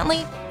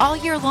efficiently all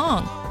year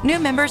long. New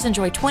members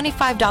enjoy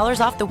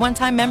 $25 off the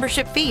one-time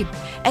membership fee.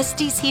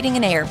 Estes Heating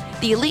and Air,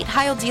 the elite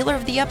tile dealer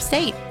of the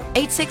upstate.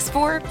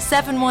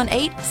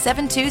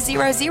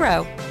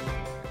 864-718-7200.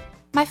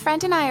 My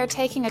friend and I are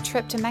taking a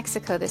trip to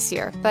Mexico this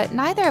year, but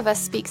neither of us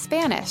speak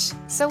Spanish.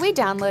 So we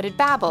downloaded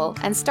Babbel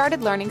and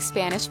started learning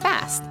Spanish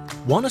fast.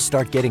 Want to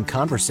start getting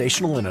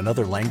conversational in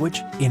another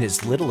language in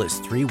as little as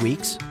 3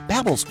 weeks?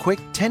 Babbel's quick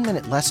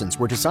 10-minute lessons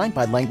were designed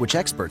by language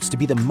experts to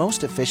be the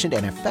most efficient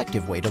and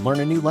effective way to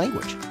learn a new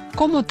language.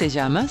 ¿Cómo te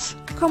llamas?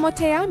 ¿Cómo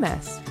te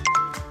llamas?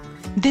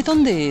 ¿De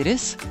dónde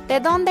eres? ¿De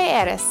dónde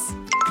eres?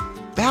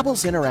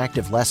 Babbel's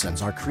interactive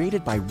lessons are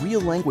created by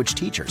real language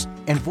teachers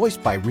and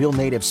voiced by real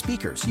native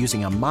speakers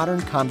using a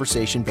modern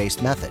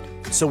conversation-based method.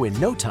 So in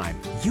no time,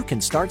 you can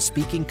start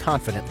speaking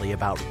confidently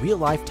about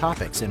real-life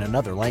topics in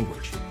another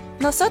language.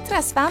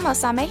 Nosotras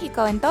vamos a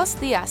México en 2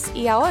 días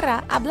y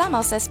ahora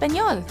hablamos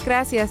español.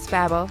 Gracias,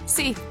 Babbel.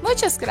 Sí,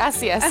 muchas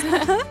gracias.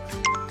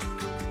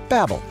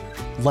 Babbel,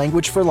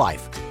 language for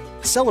life.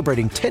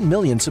 Celebrating 10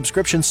 million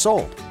subscriptions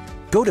sold.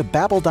 Go to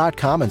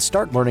Babbel.com and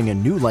start learning a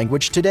new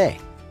language today.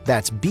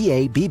 That's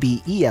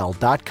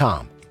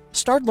Babbel.com.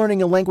 Start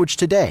learning a language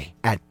today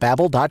at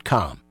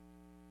Babbel.com.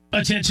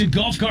 Attention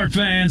golf cart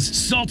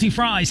fans, Salty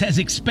Fries has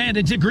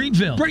expanded to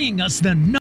Greenville, bringing us the